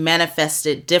can be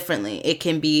manifested differently. It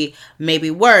can be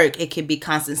maybe work. It can be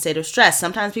constant state of stress.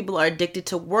 Sometimes people are addicted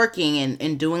to working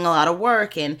and doing a lot of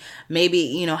work, and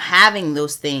maybe, having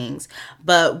those things.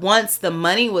 But once the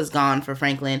money was gone for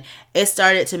Franklin, it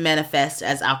started to manifest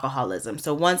as alcoholism.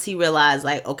 So once he realized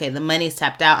like, okay, the money's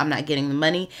tapped out, I'm not getting the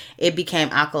money, it became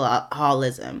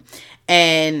alcoholism.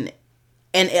 And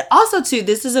it also too,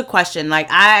 this is a question, like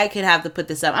I could have to put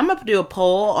this up. I'm going to do a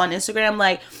poll on Instagram.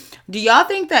 Like, do y'all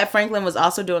think that Franklin was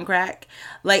also doing crack?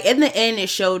 Like, in the end, it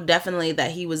showed definitely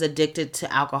that he was addicted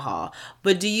to alcohol.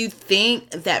 But do you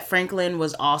think that Franklin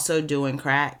was also doing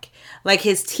crack? Like,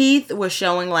 his teeth were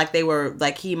showing like they were,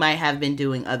 like he might have been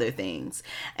doing other things.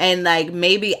 And like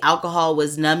maybe alcohol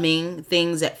was numbing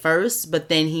things at first, but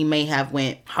then he may have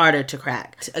went harder to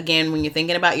crack. Again, when you're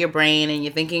thinking about your brain and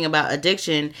you're thinking about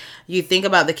addiction, you think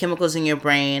about the chemicals in your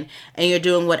brain, and you're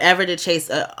doing whatever to chase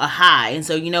a high. And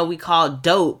so, we call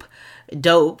dope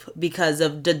because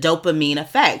of the dopamine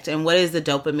effect. And what is the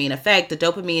dopamine effect? The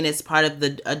dopamine is part of the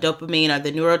dopamine, or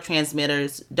the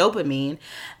neurotransmitters dopamine,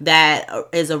 that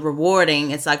is a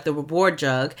rewarding, it's like the reward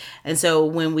drug. And so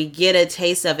when we get a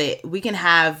taste of it, we can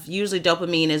have, usually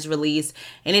dopamine is released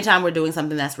anytime we're doing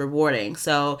something that's rewarding.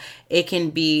 So it can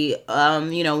be,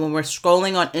 when we're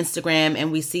scrolling on Instagram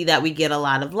and we see that we get a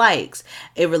lot of likes,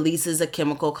 it releases a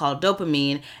chemical called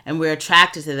dopamine, and we're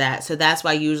attracted to that. So that's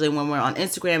why usually when we're on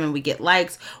Instagram and we get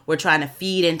likes, we're trying to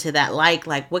feed into that like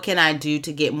what can I do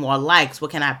to get more likes?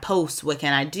 What can I post? What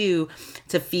can I do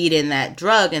to feed in that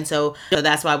drug? And so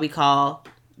that's why we call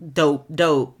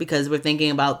dope, because we're thinking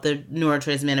about the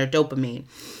neurotransmitter dopamine.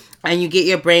 And you get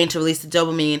your brain to release the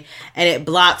dopamine, and it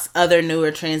blocks other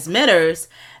neurotransmitters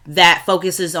that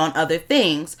focuses on other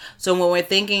things. So when we're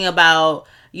thinking about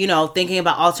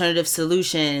alternative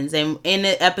solutions, and in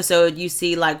the episode you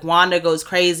see like Wanda goes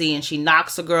crazy and she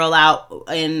knocks a girl out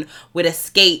and with a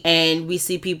skate, and we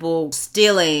see people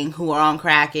stealing who are on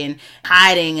crack and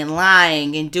hiding and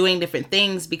lying and doing different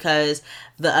things because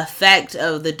the effect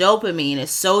of the dopamine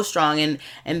is so strong.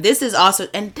 And this is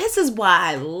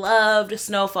why I loved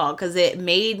Snowfall, because it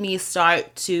made me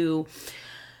start to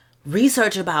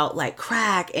research about like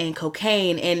crack and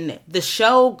cocaine, and the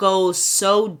show goes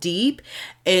so deep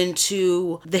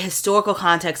into the historical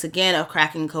context again of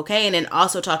crack and cocaine, and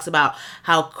also talks about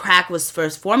how crack was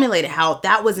first formulated, how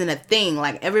that wasn't a thing.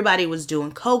 Like, everybody was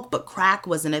doing coke, but crack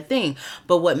wasn't a thing.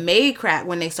 But what made crack,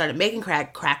 when they started making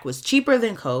crack was cheaper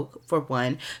than coke, for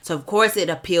one. So of course it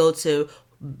appealed to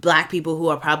Black people who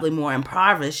are probably more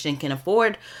impoverished and can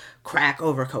afford crack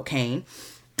over cocaine.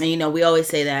 And, you know, we always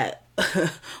say that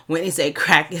when you say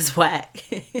crack is whack.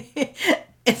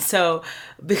 And so,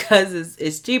 because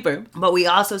it's cheaper, but we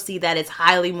also see that it's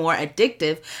highly more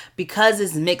addictive because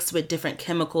it's mixed with different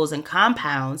chemicals and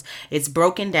compounds. It's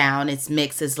broken down, it's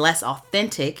mixed, it's less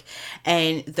authentic,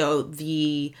 and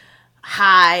the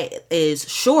high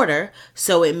is shorter,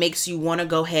 so it makes you want to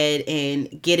go ahead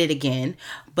and get it again.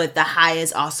 But the high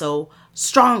is also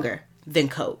stronger than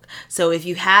coke. So if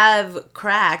you have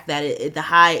crack, that the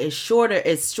high is shorter,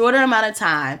 it's shorter amount of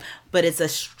time, but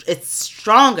it's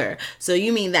stronger. So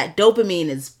you mean that dopamine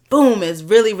is boom, is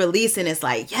really releasing. It's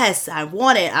like, yes, I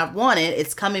want it.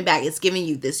 It's coming back. It's giving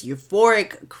you this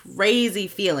euphoric, crazy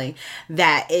feeling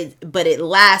but it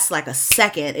lasts like a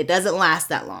second. It doesn't last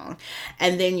that long.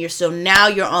 And then now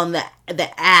you're on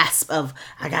the asp of,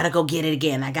 I gotta go get it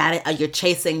again. You're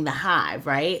chasing the high,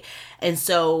 right? And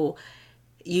so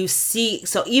you see,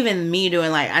 so even me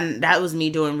doing that was me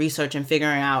doing research and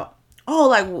figuring out,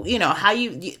 how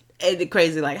you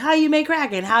crazy, like how you make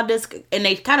crack and and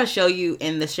they kind of show you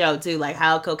in the show too, like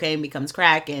how cocaine becomes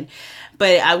crack.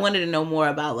 But I wanted to know more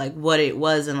about like what it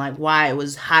was and like why it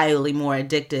was highly more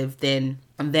addictive than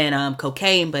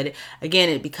cocaine. But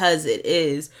again, because it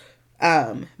is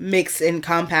mixed and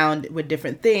compound with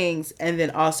different things, and then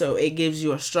also it gives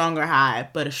you a stronger high,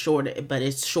 but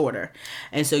it's shorter,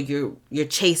 and so you're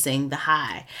chasing the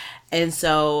high. And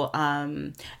so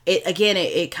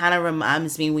it kind of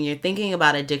reminds me, when you're thinking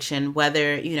about addiction,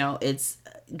 whether it's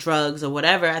drugs or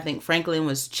whatever, I think Franklin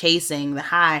was chasing the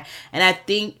high. And I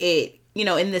think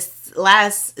in this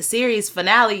last series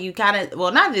finale, you kind of,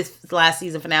 well, not this last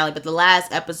season finale, but the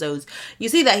last episodes, you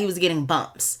see that he was getting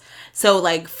bumps. So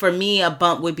like for me, a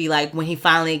bump would be like when he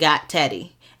finally got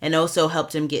Teddy and also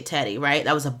helped him get Teddy, right?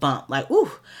 That was a bump. Like,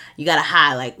 ooh, you got a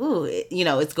high, like, ooh,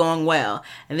 it's going well.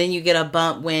 And then you get a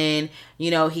bump when,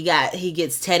 he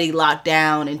gets Teddy locked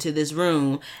down into this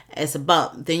room. It's a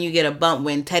bump. Then you get a bump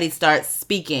when Teddy starts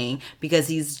speaking because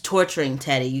he's torturing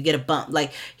Teddy. You get a bump.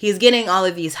 Like, he's getting all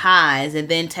of these highs, and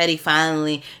then Teddy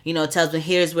finally, tells him,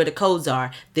 here's where the codes are.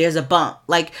 There's a bump.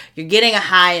 Like, you're getting a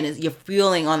high, and you're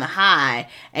feeling on the high,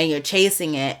 and you're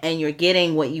chasing it, and you're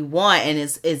getting what you want, and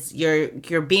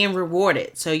you're being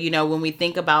rewarded. So, when we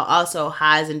think about also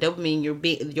highs and dopamine,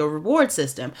 your reward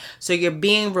system. So you're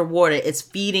being rewarded. It's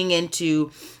feeding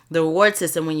into the reward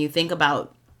system when you think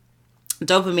about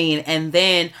dopamine. And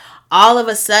then all of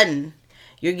a sudden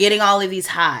you're getting all of these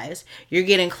highs. You're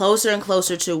getting closer and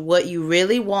closer to what you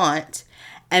really want.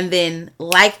 And then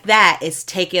like that, it's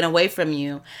taken away from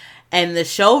you. And the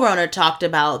showrunner talked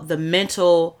about the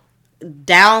mental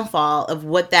downfall of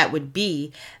what that would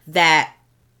be, that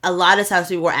a lot of times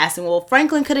people were asking, well,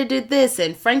 Franklin could have did this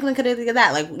and Franklin could have did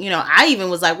that. Like, I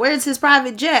even was like, where's his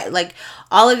private jet? Like,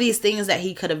 all of these things that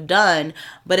he could have done.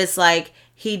 But it's like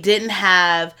he didn't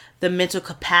have the mental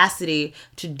capacity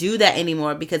to do that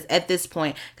anymore, because at this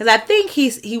point, because I think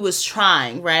he was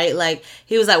trying, right? Like,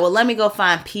 he was like, well, let me go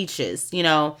find Peaches.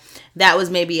 That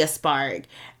was maybe a spark.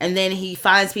 And then he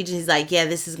finds Peaches. He's like, yeah,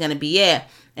 this is going to be it.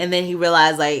 And then he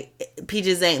realized, like,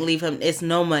 Peaches ain't leave him. It's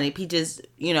no money. Peaches,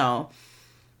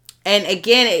 And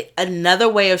again, another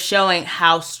way of showing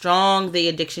how strong the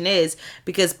addiction is,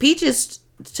 because Peaches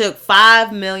took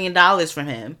 $5 million from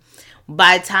him.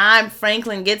 By the time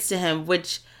Franklin gets to him,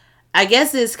 which I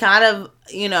guess is kind of,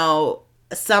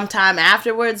 sometime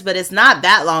afterwards, but it's not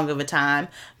that long of a time.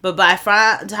 But by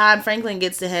the time Franklin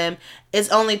gets to him, it's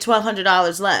only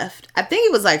 $1,200 left. I think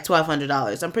it was like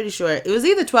 $1,200. I'm pretty sure it was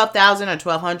either $12,000 or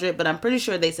 $1,200, but I'm pretty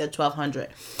sure they said $1,200.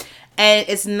 And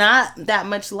it's not that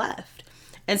much left.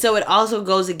 And so it also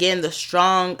goes, again, the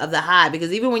strong of the high,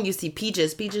 because even when you see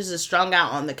Peaches is strung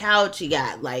out on the couch. He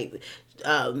got like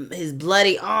his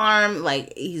bloody arm,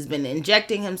 like he's been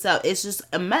injecting himself. It's just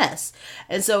a mess.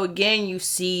 And so again, you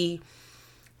see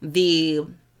the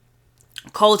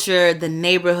culture, the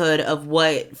neighborhood of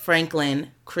what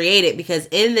Franklin created, because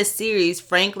in this series,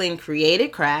 Franklin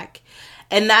created crack.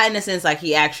 And not in the sense like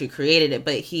he actually created it,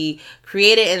 but he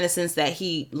created it in the sense that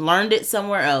he learned it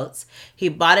somewhere else. He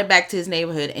brought it back to his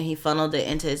neighborhood and he funneled it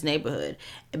into his neighborhood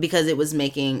because it was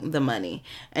making the money.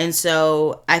 And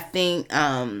so I think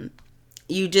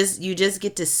you just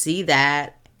get to see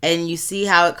that, and you see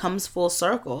how it comes full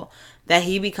circle, that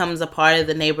he becomes a part of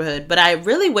the neighborhood. But I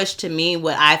really wish, to me,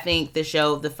 what I think the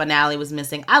show, the finale, was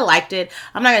missing. I liked it.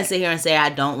 I'm not going to sit here and say I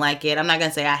don't like it. I'm not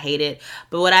going to say I hate it.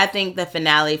 But what I think the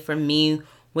finale for me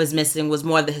was missing was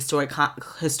more of the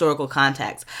historical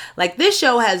context. Like, this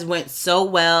show has went so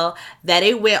well that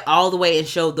it went all the way and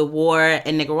showed the war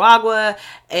in Nicaragua,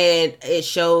 and it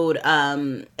showed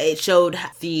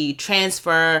the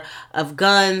transfer of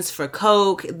guns for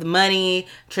coke, the money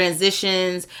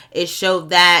transitions. It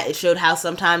showed how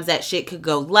sometimes that shit could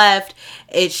go left.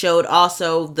 It showed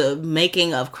also the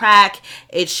making of crack.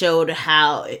 It showed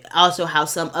how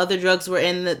some other drugs were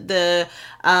in the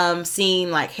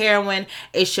scene, like heroin.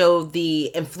 It showed the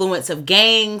influence of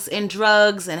gangs and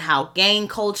drugs and how gang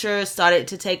culture started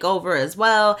to take over as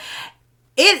well.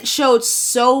 It showed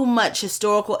so much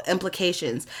historical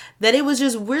implications that it was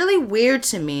just really weird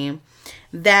to me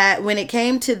that when it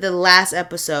came to the last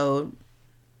episode,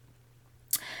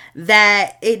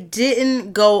 that it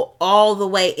didn't go all the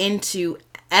way into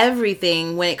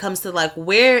everything when it comes to like,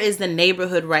 where is the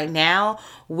neighborhood right now?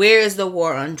 Where is the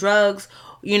war on drugs?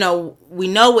 You know, we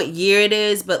know what year it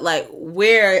is, but like,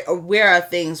 where are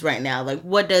things right now? Like,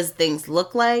 what does things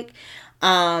look like?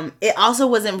 It also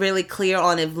wasn't really clear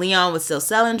on if Leon was still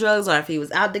selling drugs or if he was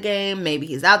out the game. Maybe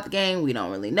he's out the game. We don't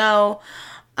really know.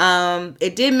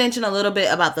 It did mention a little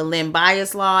bit about the Len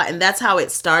Bias law, and that's how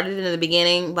it started in the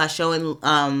beginning, by showing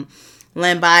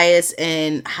Len Bias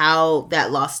and how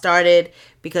that law started,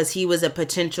 because he was a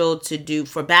potential to do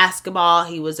for basketball.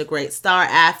 He was a great star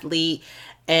athlete,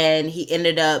 and he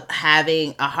ended up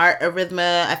having a heart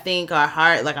arrhythmia, I think, or a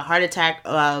heart attack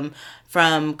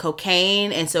from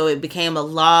cocaine. And so it became a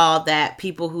law that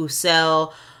people who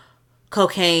sell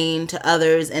cocaine to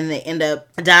others and they end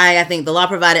up dying, I think the law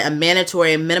provided a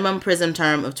mandatory minimum prison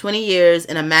term of 20 years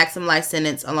and a maximum life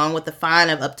sentence, along with a fine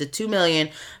of up to $2 million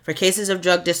for cases of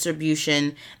drug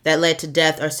distribution that led to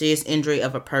death or serious injury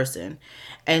of a person.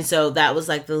 And so that was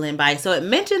like the Len Bias. So it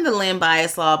mentioned the Len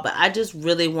Bias law, but I just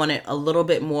really wanted a little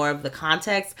bit more of the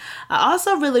context. I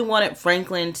also really wanted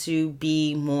Franklin to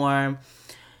be more,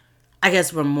 I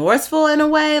guess, remorseful in a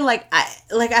way.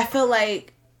 I feel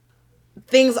like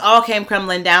things all came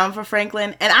crumbling down for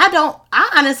Franklin, and I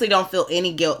honestly don't feel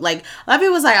any guilt. Like, a lot of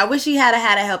people was like, I wish he had a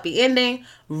happy ending.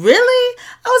 Really?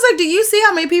 I was like, do you see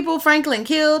how many people Franklin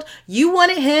killed? You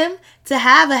wanted him to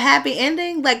have a happy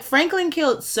ending? Like, Franklin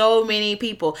killed so many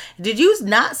people. Did you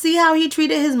not see how he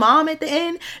treated his mom at the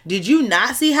end? Did you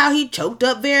not see how he choked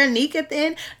up Veronique at the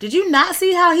end? Did you not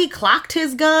see how he clocked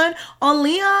his gun on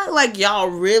Leon? Like, y'all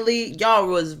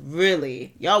was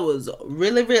really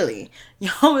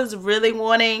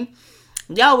wanting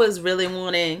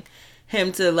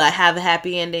him to like have a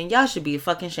happy ending. Y'all should be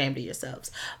fucking ashamed of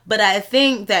yourselves. But I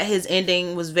think that his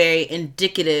ending was very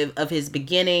indicative of his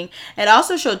beginning. It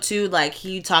also showed too, like,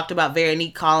 he talked about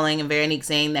Veronique calling and Veronique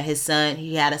saying that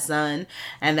he had a son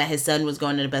and that his son was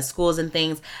going to the best schools and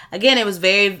things. Again, it was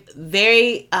very,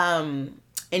 very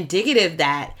indicative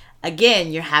that,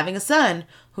 again, you're having a son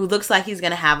who looks like he's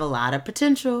going to have a lot of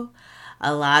potential,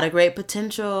 a lot of great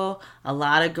potential, a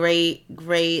lot of great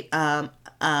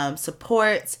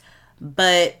supports.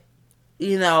 But,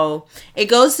 you know, it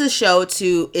goes to show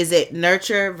too, is it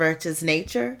nurture versus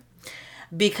nature?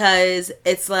 Because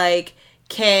it's like,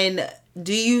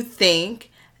 do you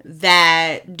think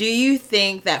that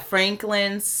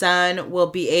Franklin's son will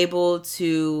be able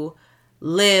to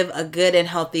live a good and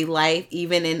healthy life,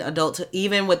 even in adulthood,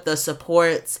 even with the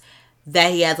supports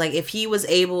that he has? Like, if he was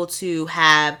able to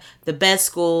have the best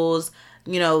schools,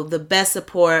 you know, the best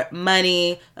support,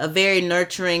 money, a very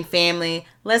nurturing family.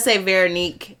 Let's say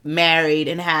Veronique married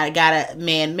and got a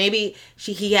man. Maybe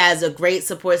he has a great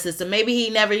support system. Maybe he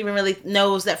never even really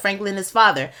knows that Franklin is his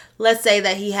father. Let's say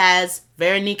that he has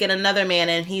Veronique and another man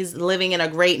and he's living in a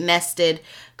great nested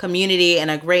community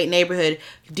and a great neighborhood.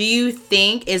 Do you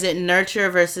think, is it nurture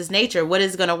versus nature? What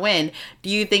is going to win? Do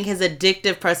you think his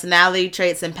addictive personality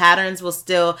traits and patterns will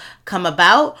still come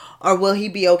about, or will he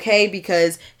be okay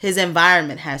because his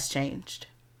environment has changed?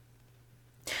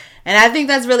 And I think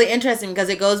that's really interesting because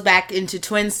it goes back into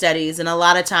twin studies. And a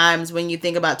lot of times when you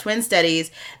think about twin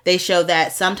studies, they show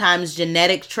that sometimes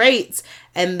genetic traits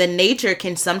and the nature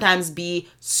can sometimes be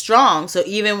strong. So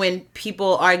even when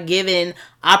people are given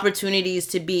opportunities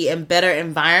to be in better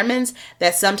environments,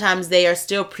 that sometimes they are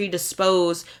still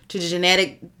predisposed to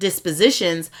genetic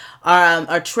dispositions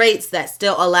or traits that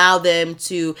still allow them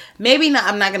to, maybe not,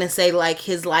 I'm not going to say like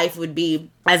his life would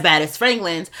be as bad as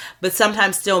Franklin's, but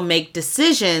sometimes still make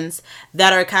decisions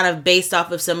that are kind of based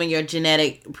off of some of your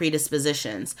genetic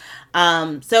predispositions.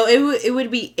 So it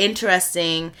would be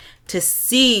interesting to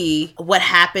see what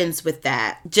happens with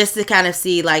that, just to kind of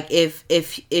see like if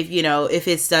you know, if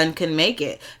his son can make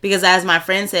it. Because as my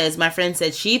friend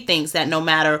said she thinks that no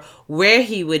matter where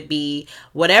he would be,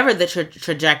 whatever the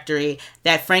trajectory,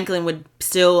 that Franklin would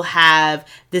still have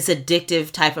this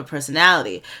addictive type of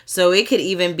personality. So it could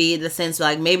even be the sense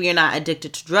like maybe you're not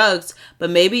addicted to drugs, but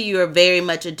maybe you're very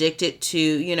much addicted to,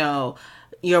 you know,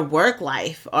 your work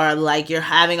life, or like you're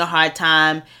having a hard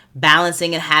time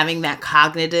balancing and having that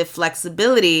cognitive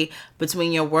flexibility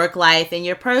between your work life and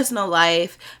your personal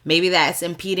life. Maybe that's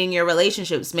impeding your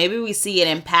relationships. Maybe we see it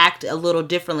impact a little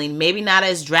differently. Maybe not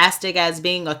as drastic as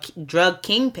being a drug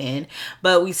kingpin,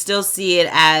 but we still see it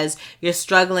as you're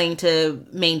struggling to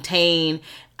maintain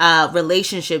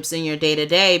relationships in your day to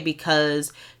day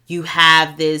because you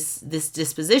have this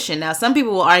disposition. Now, some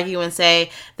people will argue and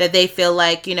say that they feel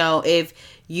like, if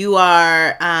you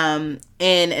are in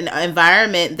an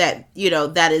environment that,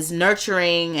 that is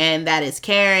nurturing and that is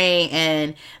caring,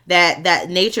 and that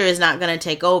nature is not going to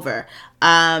take over.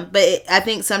 But I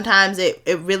think sometimes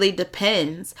it really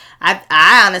depends.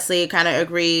 I honestly kind of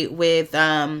agree with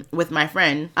my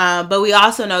friend. But we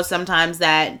also know sometimes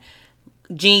that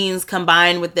genes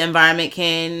combined with the environment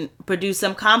can produce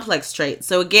some complex traits.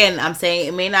 So again, I'm saying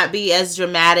it may not be as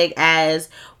dramatic as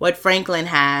what Franklin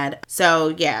had.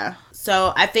 So yeah.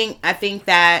 So I think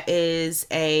that is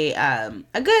a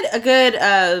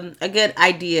good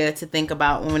idea to think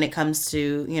about when it comes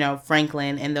to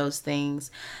Franklin and those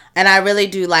things. And I really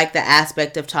do like the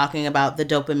aspect of talking about the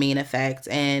dopamine effect.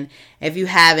 And if you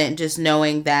haven't, just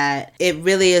knowing that it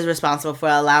really is responsible for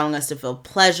allowing us to feel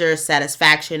pleasure,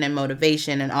 satisfaction, and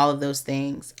motivation, and all of those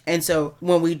things. And so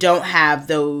when we don't have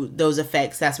those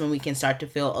effects, that's when we can start to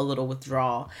feel a little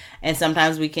withdrawal. And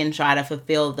sometimes we can try to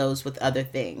fulfill those with other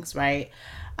things, right?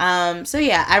 So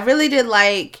yeah, I really did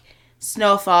like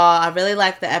Snowfall. I really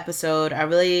liked the episode. I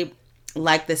really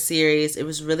like the series. It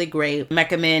was really great.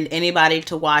 Recommend anybody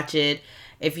to watch it.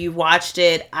 If you watched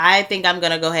it, I think I'm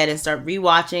gonna go ahead and start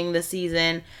rewatching the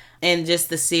season and just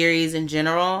the series in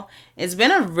general. It's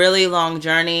been a really long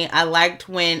journey. I liked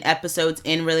when episodes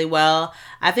end really well.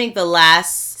 I think the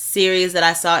last series that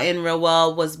I saw end real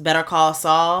well was Better Call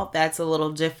Saul. That's a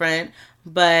little different,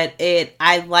 but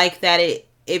I like that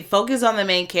it focuses on the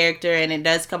main character and it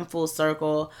does come full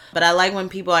circle. But I like when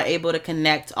people are able to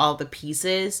connect all the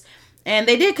pieces. And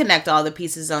they did connect all the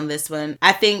pieces on this one.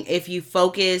 I think if you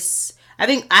focus,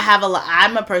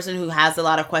 I'm a person who has a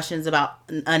lot of questions about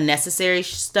unnecessary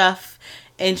stuff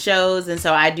in shows. And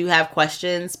so I do have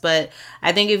questions. But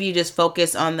I think if you just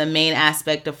focus on the main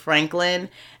aspect of Franklin,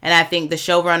 and I think the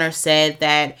showrunner said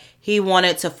that he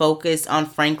wanted to focus on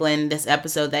Franklin this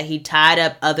episode, that he tied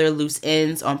up other loose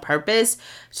ends on purpose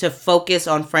to focus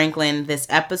on Franklin this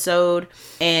episode.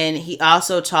 And he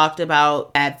also talked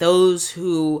about that those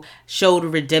who showed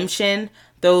redemption,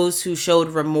 those who showed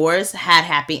remorse had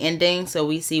happy endings. So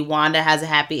we see Wanda has a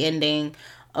happy ending.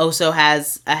 Oso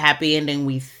has a happy ending,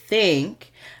 we think.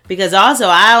 Because also,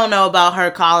 I don't know about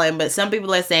her calling, but some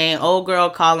people are saying old girl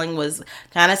calling was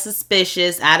kind of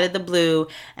suspicious out of the blue,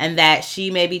 and that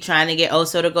she may be trying to get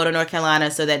Oso to go to North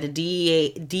Carolina so that the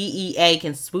DEA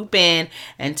can swoop in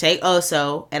and take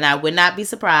Oso, and I would not be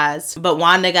surprised. But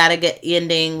Wanda got a good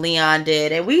ending, Leon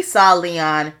did, and we saw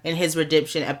Leon in his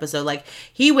redemption episode. Like,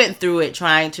 he went through it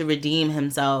trying to redeem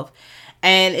himself.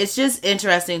 And it's just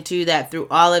interesting, too, that through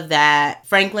all of that,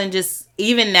 Franklin just,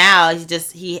 even now,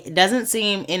 he doesn't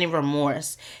seem any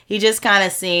remorse. He just kind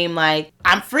of seemed like,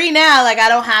 I'm free now. Like, I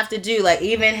don't have to do, like,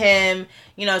 even him,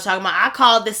 talking about, I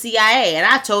called the CIA and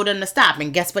I told them to stop.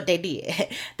 And guess what they did?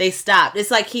 They stopped.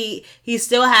 It's like he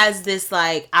still has this,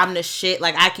 like, I'm the shit.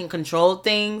 Like, I can control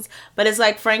things. But it's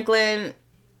like, Franklin,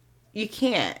 you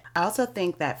can't. I also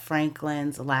think that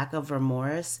Franklin's lack of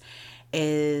remorse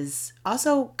is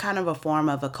also kind of a form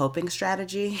of a coping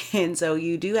strategy. And so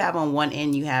you do have on one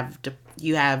end, you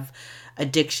have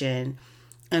addiction,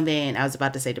 and then I was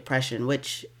about to say depression,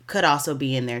 which could also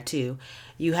be in there too.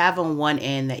 You have on one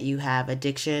end that you have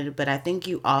addiction, but I think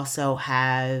you also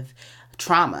have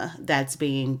trauma that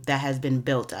has been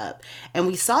built up. And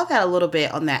we saw that a little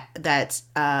bit on that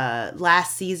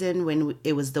last season when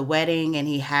it was the wedding and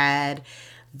he had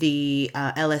the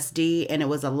LSD, and it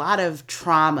was a lot of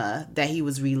trauma that he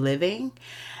was reliving.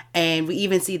 And we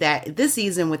even see that this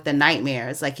season with the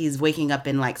nightmares, like he's waking up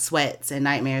in like sweats and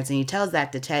nightmares, and he tells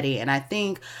that to Teddy. And I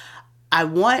think I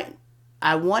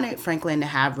wanted Franklin to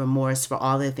have remorse for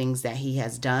all the things that he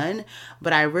has done,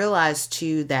 but I realized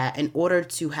too that in order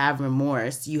to have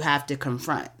remorse, you have to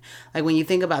confront. Like when you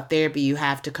think about therapy, you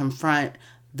have to confront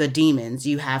the demons.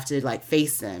 You have to like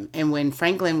face them. And when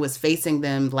Franklin was facing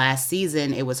them last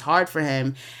season, it was hard for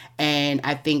him. And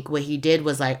I think what he did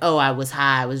was like, oh, I was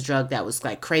high, I was drugged, that was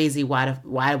like crazy.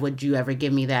 Why would you ever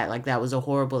give me that? Like that was a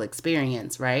horrible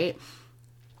experience, right?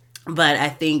 But I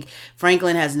think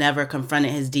Franklin has never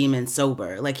confronted his demons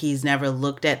sober. Like he's never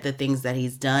looked at the things that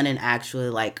he's done and actually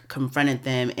like confronted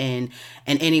them and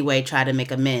in any way try to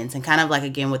make amends. And kind of like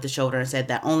again with the shoulder said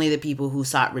that only the people who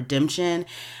sought redemption,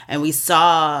 and we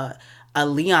saw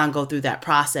Leon go through that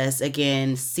process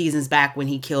again seasons back when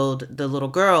he killed the little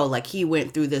girl. Like, he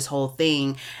went through this whole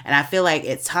thing. And I feel like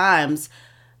at times,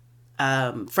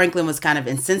 Franklin was kind of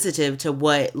insensitive to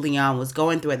what Leon was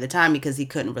going through at the time because he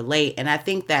couldn't relate. And I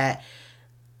think that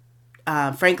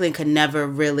Franklin could never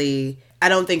really, I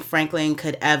don't think Franklin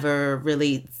could ever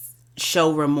really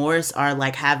show remorse or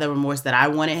like have the remorse that I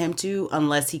wanted him to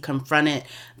unless he confronted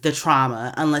the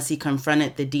trauma, unless he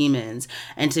confronted the demons.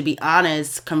 And to be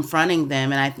honest, confronting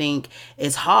them, and I think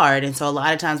is hard. And so a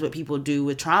lot of times what people do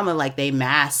with trauma, like they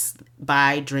mask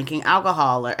by drinking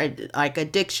alcohol or like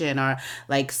addiction or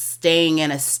like staying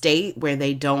in a state where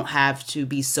they don't have to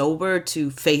be sober to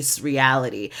face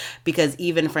reality. Because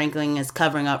even Franklin is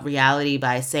covering up reality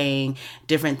by saying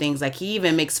different things. Like, he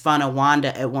even makes fun of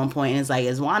Wanda at one point and is like,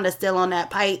 is Wanda still on that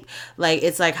pipe? Like,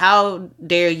 it's like, how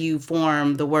dare you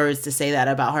form the words to say that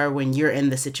about her when you're in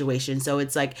the situation? So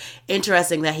it's like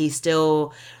interesting that he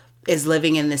still is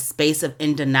living in this space of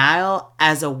in denial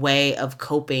as a way of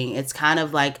coping. It's kind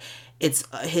of like it's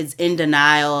his in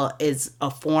denial is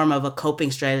a form of a coping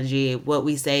strategy. What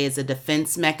we say is a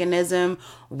defense mechanism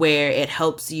where it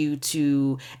helps you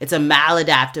to, it's a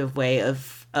maladaptive way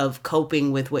of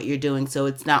coping with what you're doing. So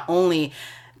it's not only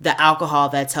the alcohol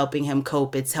that's helping him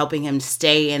cope, it's helping him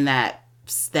stay in that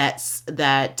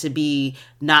to be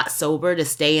not sober, to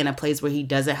stay in a place where he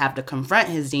doesn't have to confront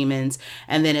his demons.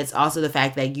 And then it's also the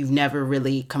fact that you've never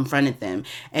really confronted them,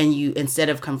 and you, instead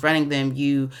of confronting them,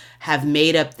 you have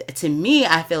made up. To me,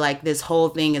 I feel like this whole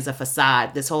thing is a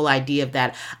facade. This whole idea of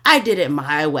that I did it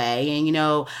my way,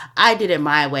 and I did it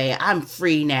my way, I'm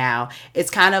free now. It's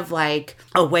kind of like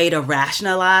a way to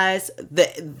rationalize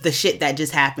the shit that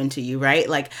just happened to you, right?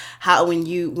 Like how when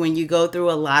you go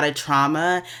through a lot of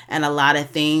trauma and a lot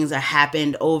of things are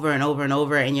happened over and over and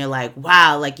over, and you're like,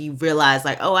 wow, like you realize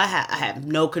like, oh, I have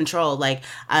no control. Like,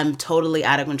 I'm totally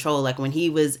out of control. Like when he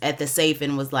was at the safe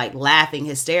and was like laughing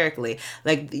hysterically,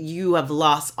 like you have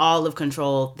lost all of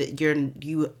control. That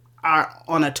you are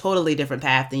on a totally different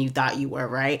path than you thought you were,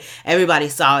 right? Everybody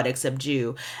saw it except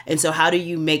you. And so how do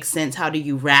you make sense? How do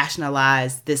you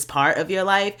rationalize this part of your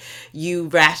life? You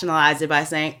rationalize it by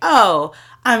saying, oh,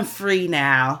 I'm free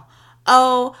now.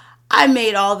 Oh, I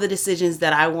made all the decisions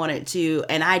that I wanted to,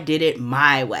 and I did it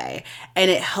my way.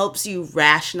 And it helps you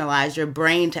rationalize your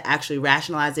brain to actually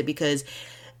rationalize it, because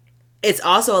it's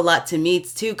also a lot to me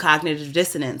too, cognitive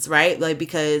dissonance, right? Like,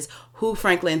 because who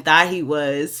Franklin thought he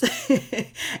was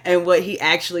and what he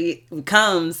actually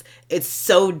becomes, it's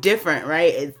so different,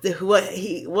 right? It's who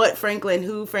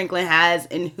Franklin has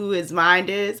and who his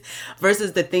mind is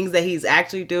versus the things that he's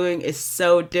actually doing is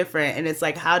so different. And it's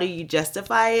like, how do you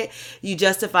justify it? You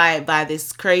justify it by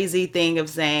this crazy thing of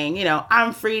saying,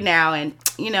 I'm free now, and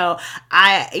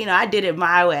I did it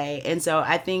my way. And so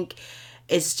I think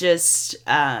it's just,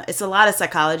 it's a lot of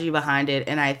psychology behind it.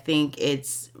 And I think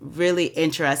it's really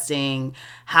interesting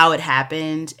how it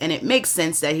happened. And it makes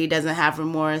sense that he doesn't have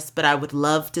remorse, but I would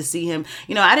love to see him.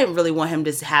 I didn't really want him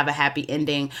to have a happy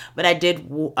ending, but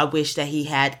I wish that he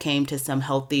had came to some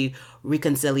healthy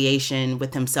reconciliation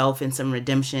with himself and some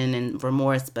redemption and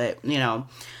remorse. But,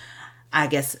 I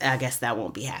guess that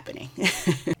won't be happening.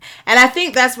 And I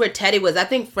think that's where Teddy was. I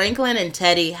think Franklin and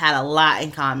Teddy had a lot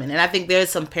in common. And I think there's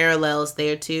some parallels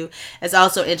there too. It's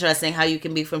also interesting how you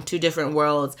can be from two different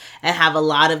worlds and have a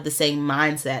lot of the same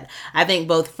mindset. I think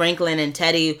both Franklin and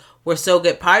Teddy were so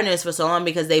good partners for so long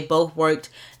because they both worked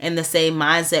in the same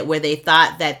mindset where they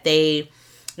thought that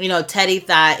Teddy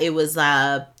thought it was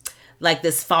like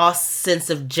this false sense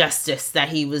of justice that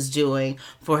he was doing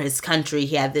for his country.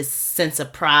 He had this sense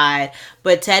of pride.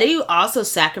 But Teddy also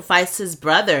sacrificed his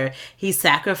brother. He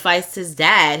sacrificed his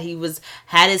dad. He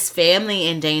had his family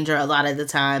in danger a lot of the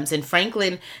times. And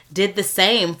Franklin did the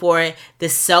same for the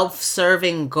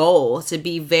self-serving goal, to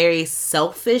be very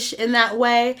selfish in that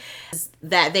way.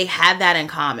 That they had that in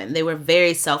common. They were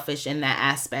very selfish in that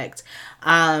aspect.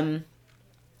 And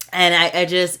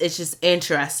it's just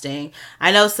interesting.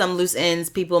 I know some loose ends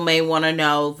people may want to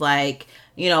know, like,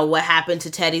 what happened to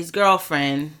Teddy's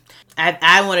girlfriend.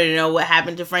 I wanted to know what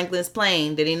happened to Franklin's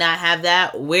plane. Did he not have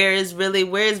that? Where's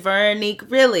Veronique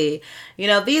really?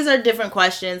 These are different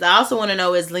questions. I also want to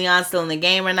know, is Leon still in the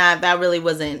game or not? That really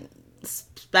wasn't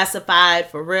specified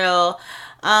for real.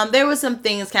 There were some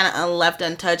things kind of left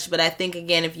untouched, but I think,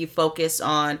 again, if you focus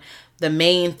on the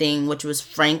main thing, which was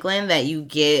Franklin, that you'll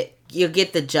get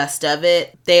the gist of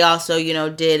it. They also,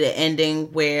 did an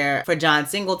ending where for John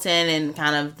Singleton and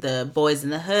kind of the Boys in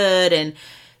the Hood, and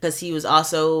because he was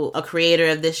also a creator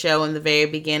of this show in the very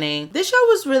beginning. This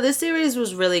series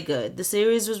was really good. The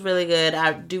series was really good.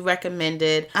 I do recommend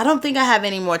it. I don't think I have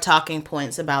any more talking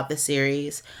points about the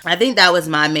series. I think that was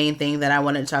my main thing that I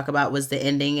wanted to talk about, was the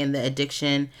ending and the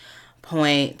addiction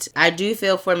point. I do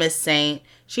feel for Miss Saint.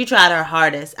 She tried her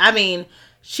hardest. I mean,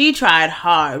 she tried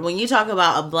hard. When you talk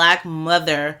about a black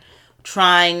mother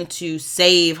trying to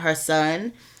save her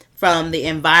son from the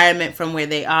environment from where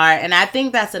they are, and I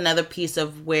think that's another piece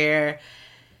of where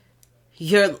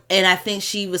and I think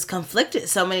she was conflicted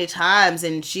so many times,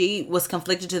 and she was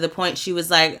conflicted to the point she was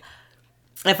like,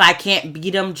 if I can't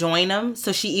beat him, join him.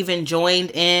 So she even joined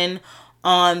in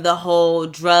on the whole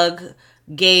drug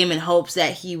game in hopes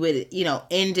that he would,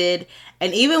 end it.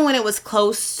 And even when it was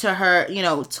close to her,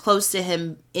 close to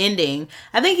him ending,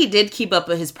 I think he did keep up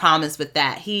with his promise with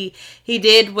that. He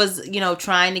was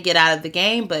trying to get out of the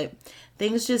game, but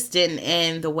things just didn't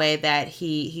end the way that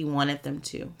he wanted them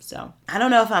to. So I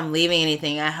don't know if I'm leaving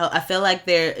anything. I feel like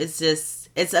there is just,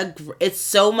 it's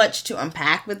so much to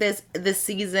unpack with this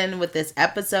season, with this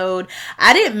episode.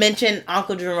 I didn't mention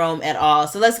Uncle Jerome at all,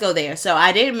 so let's go there. So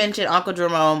I didn't mention Uncle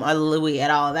Jerome or Louis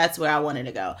at all. That's where I wanted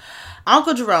to go.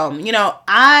 Uncle Jerome,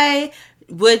 I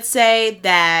would say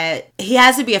that he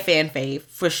has to be a fan fave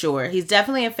for sure. He's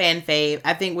definitely a fan fave.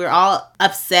 I think we're all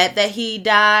upset that he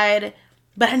died,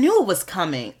 but I knew it was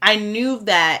coming. I knew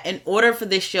that in order for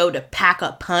this show to pack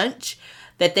a punch,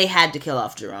 that they had to kill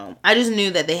off Jerome. I just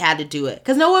knew that they had to do it.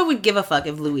 Because no one would give a fuck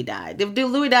if Louis died. If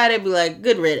Louis died, they'd be like,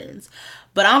 good riddance.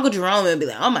 But Uncle Jerome would be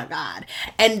like, oh my God.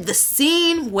 And this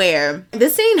scene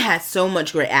had so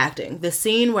much great acting. The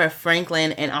scene where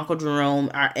Franklin and Uncle Jerome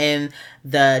are in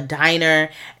the diner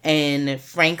and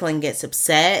Franklin gets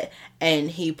upset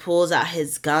and he pulls out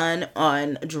his gun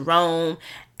on Jerome.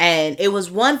 And it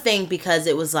was one thing because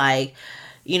it was like,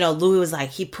 Louis was like,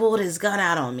 he pulled his gun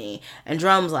out on me. And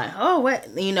Jerome's like, oh, what?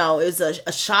 It was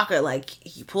a shocker. Like,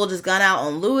 he pulled his gun out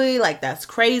on Louis. Like, that's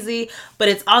crazy. But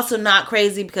it's also not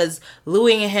crazy because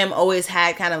Louis and him always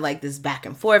had kind of like this back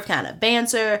and forth kind of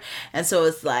banter. And so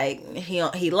it's like,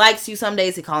 he likes you some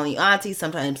days. He calling you auntie.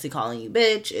 Sometimes he calling you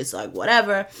bitch. It's like,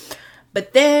 whatever.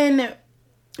 But then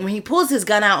when he pulls his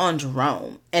gun out on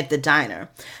Jerome at the diner,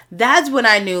 that's when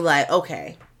I knew, like,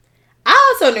 okay.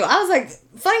 I also knew, I was like,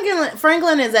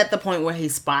 Franklin is at the point where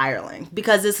he's spiraling,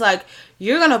 because it's like,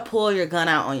 you're going to pull your gun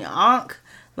out on your unc,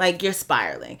 like, you're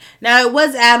spiraling. Now, it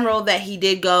was admirable that he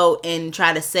did go and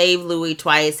try to save Louis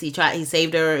twice. He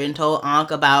saved her and told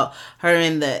Unc about her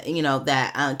and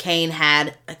that Kane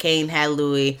had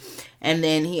Louis. And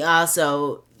then he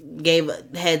also gave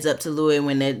a heads up to Louis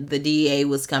when the DEA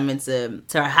was coming to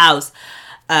her house.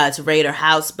 To raid her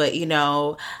house, but I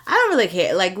don't really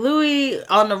care. Like, Louis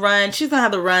on the run, she's gonna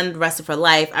have to run the rest of her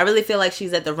life. I really feel like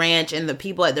she's at the ranch and the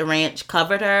people at the ranch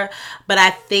covered her, but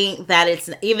I think that it's,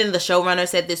 even the showrunner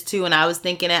said this too, and I was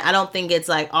thinking it, I don't think it's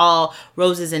like all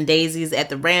roses and daisies at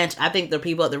the ranch. I think the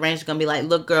people at the ranch are gonna be like,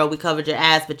 look girl, we covered your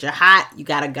ass, but you're hot, you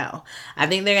gotta go. I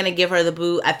think they're gonna give her the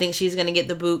boot. I think she's gonna get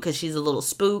the boot because she's a little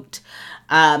spooked.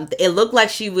 It looked like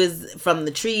she was from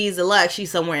the trees. It looked like she's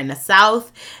somewhere in the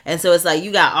South. And so it's like, you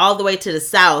got all the way to the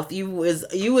South. You was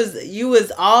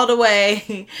all the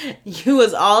way, you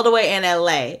was all the way in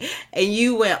LA. And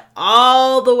you went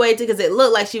all the way to, because it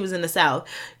looked like she was in the South.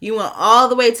 You went all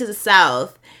the way to the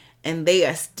South and they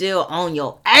are still on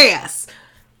your ass.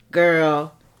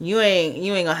 Girl, you ain't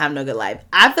gonna have no good life.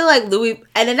 I feel like Louis,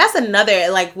 and then that's another,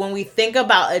 like, when we think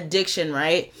about addiction,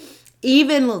 right?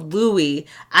 Even Louis,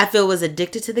 I feel, was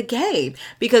addicted to the game,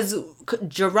 because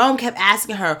Jerome kept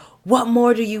asking her, what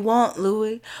more do you want,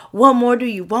 Louis? What more do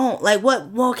you want? Like,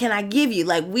 what more can I give you?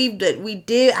 Like,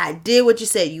 I did what you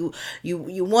said. You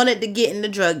wanted to get in the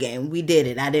drug game. We did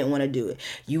it. I didn't want to do it.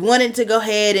 You wanted to go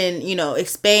ahead and,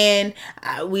 expand.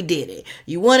 We did it.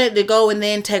 You wanted to go and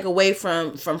then take away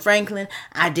from Franklin.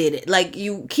 I did it. Like,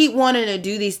 you keep wanting to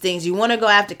do these things. You want to go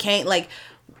after Kane. Like,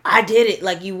 I did it.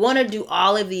 Like, you want to do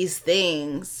all of these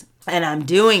things and I'm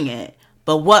doing it.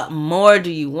 But what more do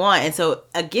you want? And so,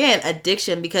 again,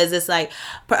 addiction, because it's like,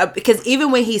 because even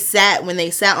when they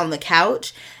sat on the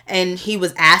couch and he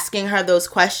was asking her those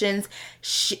questions,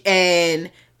 she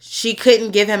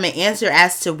couldn't give him an answer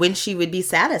as to when she would be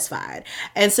satisfied.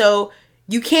 And so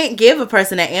you can't give a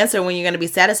person an answer when you're going to be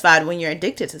satisfied when you're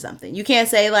addicted to something. You can't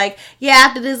say, like, yeah,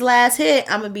 after this last hit,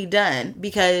 I'm going to be done,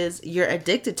 because you're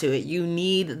addicted to it. You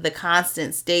need the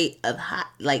constant state of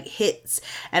hits.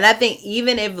 And I think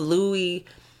even if Louis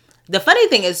The funny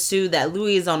thing is too that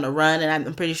Louis is on the run, and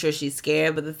I'm pretty sure she's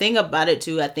scared. But the thing about it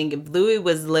too, I think if Louis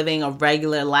was living a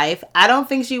regular life, I don't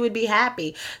think she would be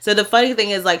happy. So the funny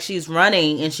thing is, like, she's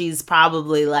running and she's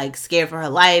probably like scared for her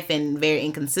life and very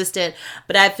inconsistent.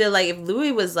 But I feel like if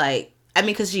Louis was like,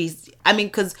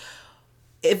 because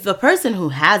if the person who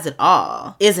has it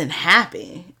all isn't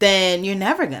happy, then you're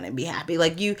never gonna be happy.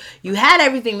 Like, you had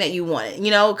everything that you wanted,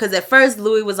 because at first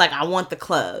Louis was like, I want the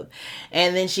club,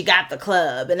 and then she got the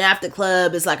club, and after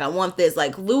club it's like, I want this.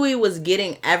 Like, Louis was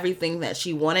getting everything that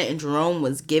she wanted, and Jerome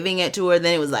was giving it to her.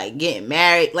 Then it was like getting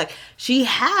married. Like, she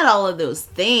had all of those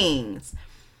things,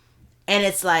 and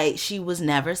it's like she was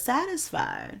never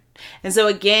satisfied. And so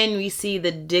again, we see the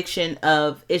addiction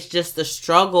of, it's just the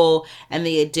struggle and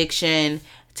the addiction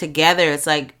together. It's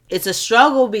like, it's a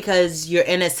struggle because you're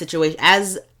in a situation,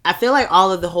 as I feel like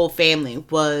all of the whole family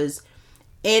was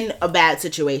in a bad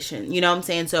situation. You know what I'm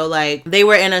saying? So like, they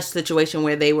were in a situation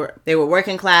where they were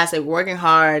working class, they were working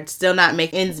hard, still not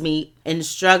making ends meet and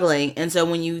struggling. And so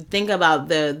when you think about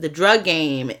the drug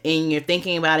game and you're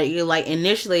thinking about it, you're like,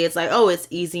 initially it's like, oh, it's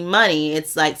easy money.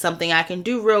 It's like something I can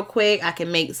do real quick. I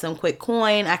can make some quick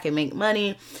coin. I can make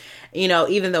money.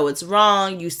 Even though it's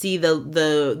wrong, you see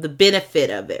the benefit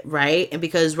of it, right? And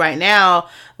because right now,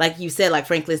 like you said, like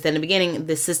Franklin said in the beginning,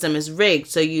 the system is rigged.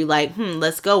 So you like,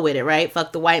 let's go with it, right?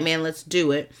 Fuck the white man, let's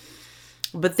do it.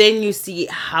 But then you see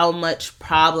how much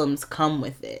problems come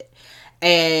with it.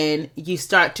 And you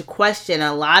start to question,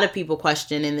 a lot of people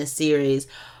question in this series,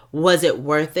 was it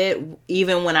worth it?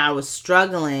 Even when I was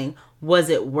struggling, was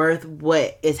it worth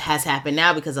what has happened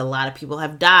now? Because a lot of people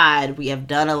have died. We have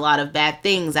done a lot of bad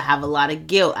things. I have a lot of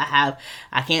guilt. I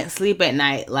can't sleep at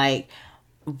night. Like,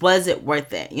 was it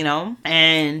worth it?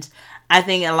 And I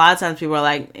think a lot of times people are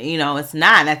like, it's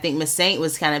not. And I think Miss Saint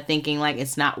was kind of thinking like,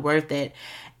 it's not worth it.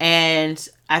 And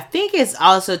I think it's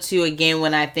also too, again,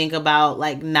 when I think about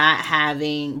like not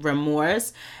having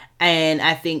remorse, and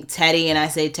I think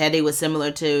Teddy was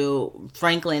similar to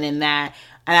Franklin in that.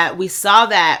 And we saw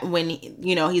that when,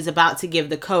 he's about to give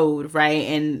the code, right?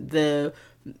 In the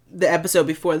episode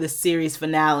before the series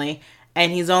finale.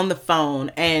 And he's on the phone.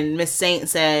 And Miss Saint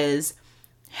says,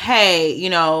 hey,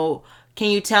 can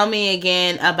you tell me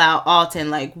again about Alton?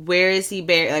 Like, where is he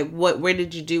buried? Like, where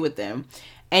did you do with him?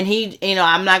 And he,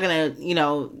 I'm not going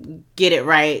to, get it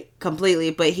right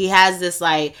completely. But he has this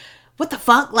like, what the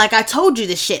fuck? Like, I told you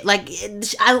this shit. Like,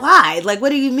 I lied. Like, what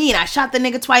do you mean? I shot the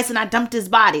nigga twice and I dumped his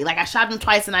body. Like, I shot him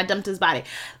twice and I dumped his body.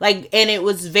 Like, and it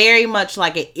was very much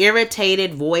like an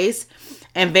irritated voice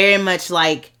and very much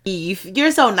like, Eve, you're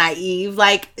so naive.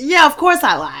 Like, yeah, of course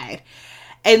I lied.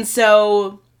 And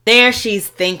so there she's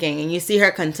thinking, and you see her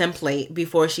contemplate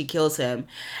before she kills him.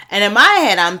 And in my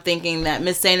head, I'm thinking that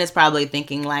Miss Saint is probably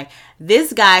thinking like,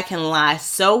 this guy can lie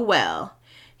so well.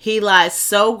 He lies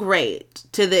so great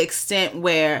to the extent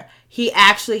where he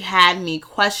actually had me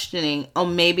questioning, oh,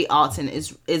 maybe Alton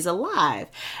is alive.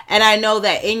 And I know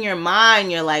that in your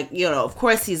mind, you're like, of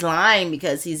course he's lying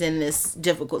because he's in this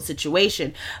difficult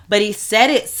situation. But he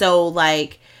said it so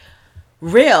like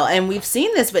real. And we've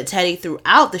seen this with Teddy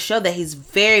throughout the show, that he's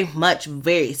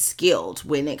very skilled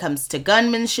when it comes to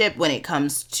gunmanship, when it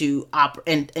comes to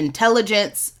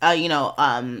intelligence,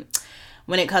 when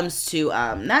it comes to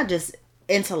not just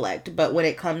intellect, but when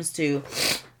it comes to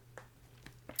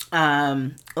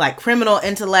like criminal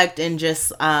intellect and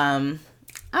just I'm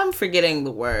forgetting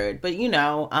the word, but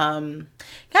kind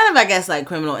of, I guess, like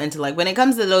criminal intellect. When it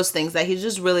comes to those things, that he's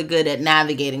just really good at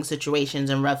navigating situations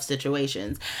and rough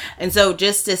situations. And so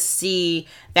just to see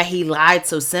that he lied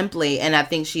so simply, and I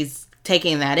think she's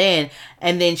taking that in,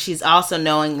 and then she's also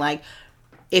knowing like,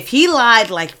 if he lied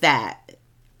like that.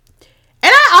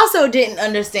 And I also didn't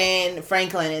understand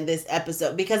Franklin in this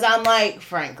episode, because I'm like,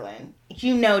 Franklin,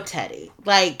 Teddy.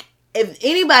 Like, if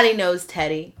anybody knows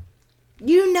Teddy,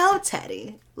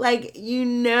 Teddy. Like,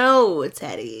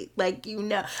 Teddy. Like,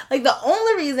 Like, the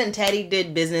only reason Teddy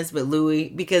did business with Louis,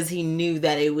 because he knew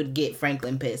that it would get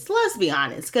Franklin pissed. Let's be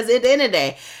honest. Because at the end of the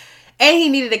day, and he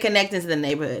needed to connect into the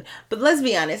neighborhood. But let's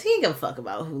be honest, he ain't give a fuck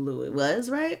about who Louis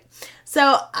was, right?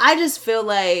 So I just feel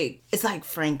like, it's like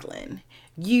Franklin.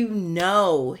 He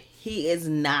is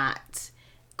not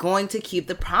going to keep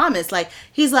the promise. Like,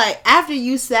 he's like, after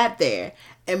you sat there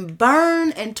and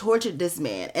burned and tortured this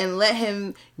man and let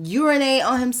him urinate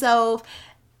on himself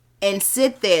and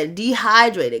sit there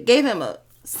dehydrated, gave him a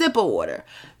sip of water,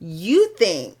 you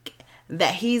think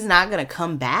that he's not going to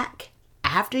come back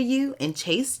after you and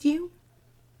chase you?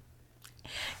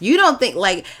 You don't think,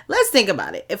 like, let's think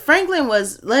about it. If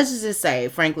let's just say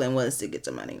Franklin was to get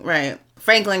the money, right?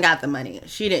 Franklin got the money.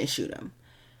 She didn't shoot him.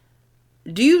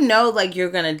 Do you know, like, you're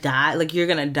going to die? Like, you're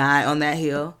going to die on that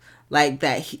hill? like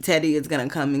that Teddy is gonna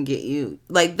come and get you.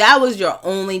 Like, that was your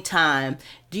only time.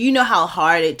 Do you know how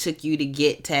hard it took you to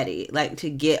get Teddy, like to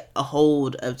get a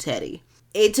hold of Teddy?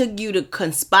 It took you to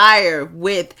conspire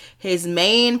with his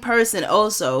main person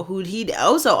also, who he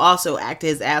also acted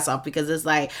his ass off, because it's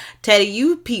like, Teddy,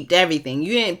 you peeped everything.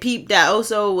 You didn't peep that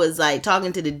Oso was like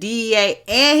talking to the DEA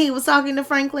and he was talking to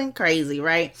Franklin. Crazy,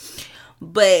 right?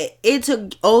 But it took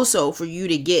Oso for you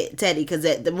to get Teddy, because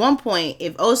at the one point,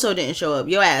 if Oso didn't show up,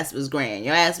 your ass was grand.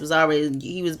 Your ass was already,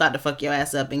 he was about to fuck your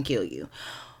ass up and kill you.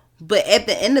 But at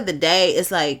the end of the day,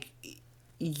 it's like,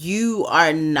 you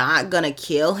are not gonna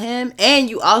kill him, and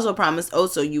you also promised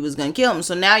Oso you was gonna kill him.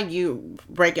 So now you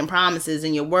breaking promises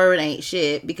and your word ain't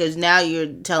shit, because now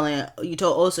you told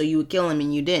Oso you would kill him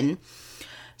and you didn't,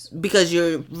 because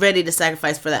you're ready to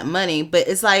sacrifice for that money. But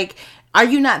it's like, are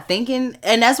you not thinking?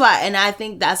 And that's why, and I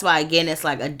think that's why, again, it's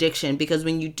like addiction, because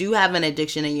when you do have an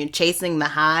addiction and you're chasing the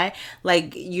high,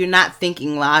 like, you're not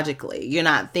thinking logically. You're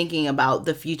not thinking about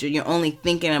the future. You're only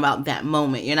thinking about that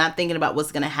moment. You're not thinking about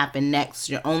what's going to happen next.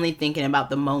 You're only thinking about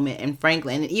the moment. And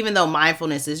Franklin, even though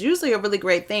mindfulness is usually a really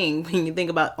great thing when you think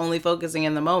about only focusing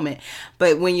in the moment,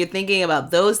 but when you're thinking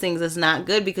about those things, it's not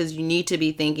good, because you need to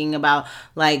be thinking about,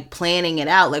 like, planning it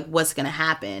out, like, what's going to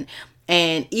happen.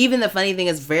 And even the funny thing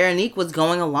is, Veronique was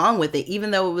going along with it,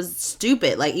 even though it was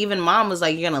stupid. Like, even Mom was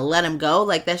like, you're going to let him go?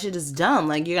 Like, that shit is dumb.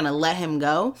 Like, you're going to let him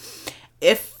go?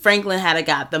 If Franklin had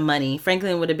got the money,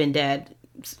 Franklin would have been dead.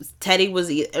 Teddy was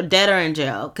dead or in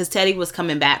jail, because Teddy was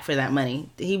coming back for that money.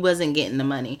 He wasn't getting the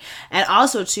money. And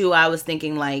also, too, I was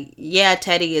thinking, like, yeah,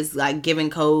 Teddy is, like, giving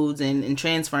codes and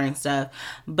transferring stuff,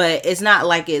 but it's not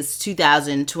like it's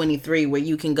 2023 where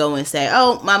you can go and say,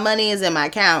 oh, my money is in my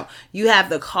account. You have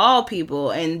to call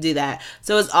people and do that.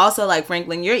 So it's also like,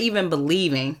 Franklin, you're even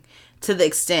believing to the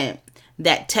extent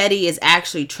that Teddy is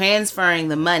actually transferring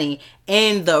the money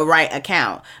in the right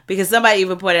account, because somebody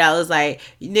even pointed out, it was like,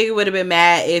 nigga would have been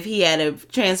mad if he had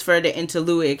transferred it into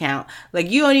Louis' account. Like,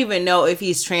 you don't even know if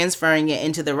he's transferring it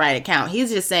into the right account.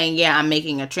 He's just saying, yeah, I'm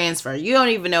making a transfer. You don't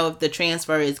even know if the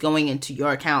transfer is going into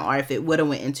your account or if it would have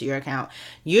went into your account.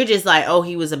 You're just like, oh,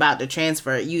 he was about to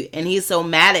transfer it. And he's so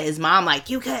mad at his mom, like,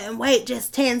 you couldn't wait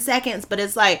just 10 seconds. But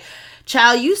it's like,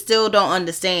 child, you still don't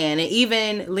understand. And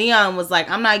even Leon was like,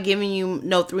 I'm not giving you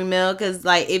no $3 million, because,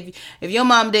 like, if your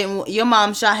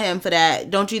mom shot him for that,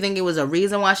 don't you think it was a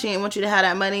reason why she didn't want you to have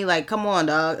that money? Like, come on,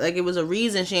 dog. Like, it was a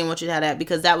reason she didn't want you to have that,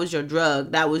 because that was your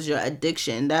drug. That was your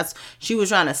addiction. She was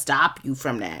trying to stop you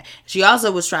from that. She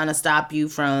also was trying to stop you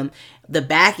from the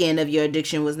back end of your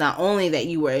addiction, was not only that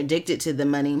you were addicted to the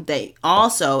money, that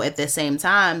also at the same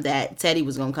time that Teddy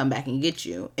was going to come back and get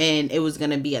you, and it was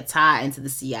going to be a tie into the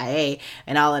CIA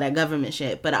and all of that government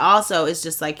shit. But also, it's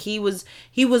just like, he was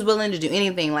willing to do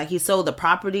anything. Like, he sold the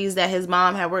properties that his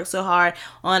mom had worked so hard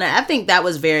on. I think that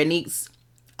was Veronique's.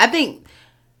 I think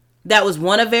that was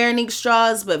one of Veronique's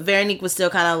straws, but Veronique was still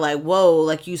kind of like, whoa,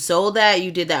 like, you sold that, you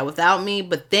did that without me.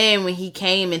 But then when he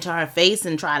came into her face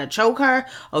and tried to choke her,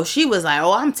 oh, she was like,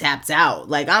 oh, I'm tapped out.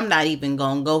 Like, I'm not even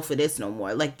gonna go for this no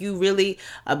more. Like, you really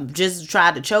just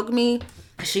tried to choke me?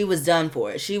 She was done for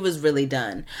it. She was really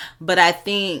done. But I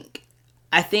think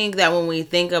that when we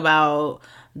think about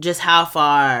just how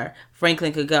far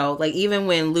Franklin could go, like, even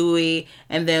when Louis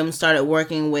and them started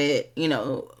working with,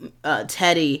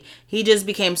 Teddy, he just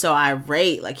became so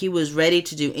irate. Like, he was ready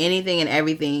to do anything and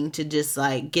everything to just,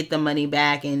 like, get the money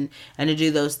back and to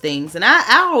do those things. And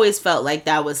I always felt like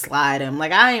that would slide him.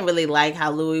 Like, I didn't really like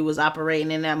how Louis was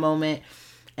operating in that moment.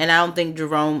 And I think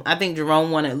Jerome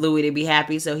wanted Louis to be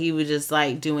happy, so he was just,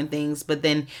 like, doing things. But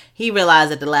then he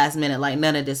realized at the last minute, like,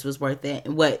 none of this was worth it.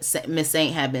 What Miss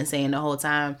Saint had been saying the whole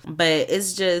time. But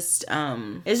it's just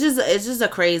a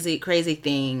crazy, crazy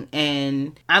thing.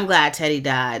 And I'm glad Teddy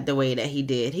died the way that he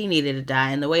did. He needed to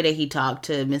die, and the way that he talked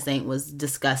to Miss Saint was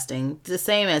disgusting. The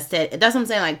same as Teddy. That's what I'm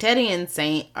saying. Like, Teddy and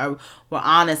Saint were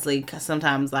honestly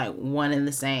sometimes, like, one and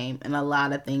the same. And a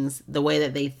lot of things, the way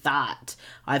that they thought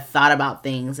about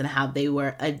things and how they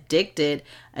were addicted,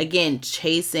 again,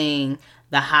 chasing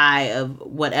the high of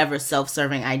whatever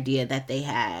self-serving idea that they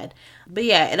had. But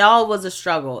yeah, it all was a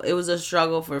struggle. It was a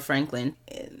struggle for Franklin.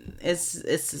 It's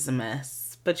just a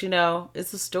mess. But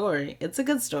it's a story. It's a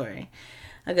good story.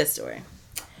 A good story.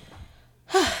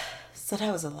 So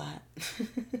that was a lot.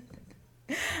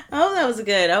 I hope that was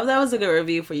a good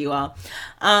review for you all.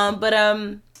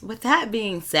 With that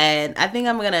being said, I think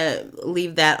I'm going to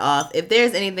leave that off. If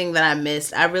there's anything that I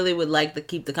missed, I really would like to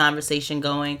keep the conversation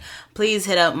going. Please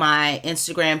hit up my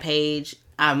Instagram page.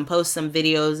 Post some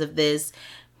videos of this.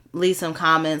 leave some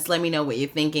comments. Let me know what you're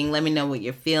thinking. Let me know what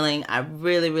you're feeling. I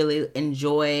really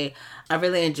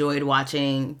enjoyed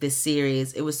watching this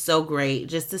series. It was so great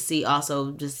just to see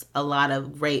also just a lot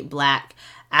of great Black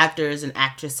actors and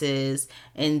actresses,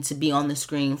 and to be on the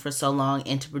screen for so long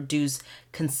and to produce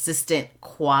consistent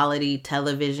quality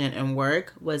television and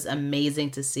work was amazing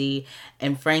to see.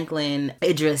 And Franklin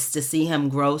Idris, to see him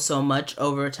grow so much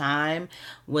over time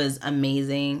was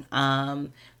amazing.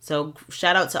 So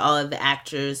shout out to all of the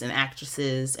actors and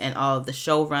actresses and all of the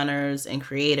showrunners and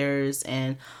creators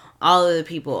and all of the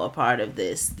people a part of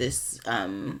this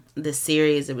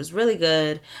series. It was really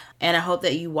good, and I hope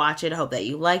that you watch it. I hope that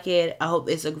you like it. I hope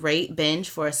it's a great binge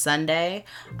for a Sunday.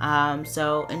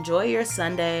 So enjoy your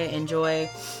Sunday. Enjoy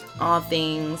all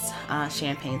things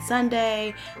Champagne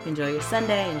Sunday. Enjoy your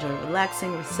Sunday. Enjoy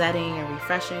relaxing, resetting, and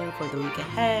refreshing for the week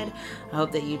ahead. I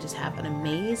hope that you just have an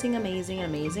amazing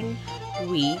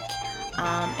week.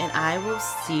 And I will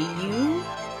see you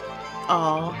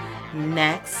all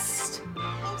next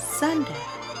Sunday.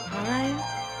 All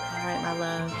right, my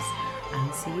loves. I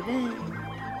will see you then.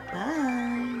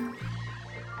 Bye.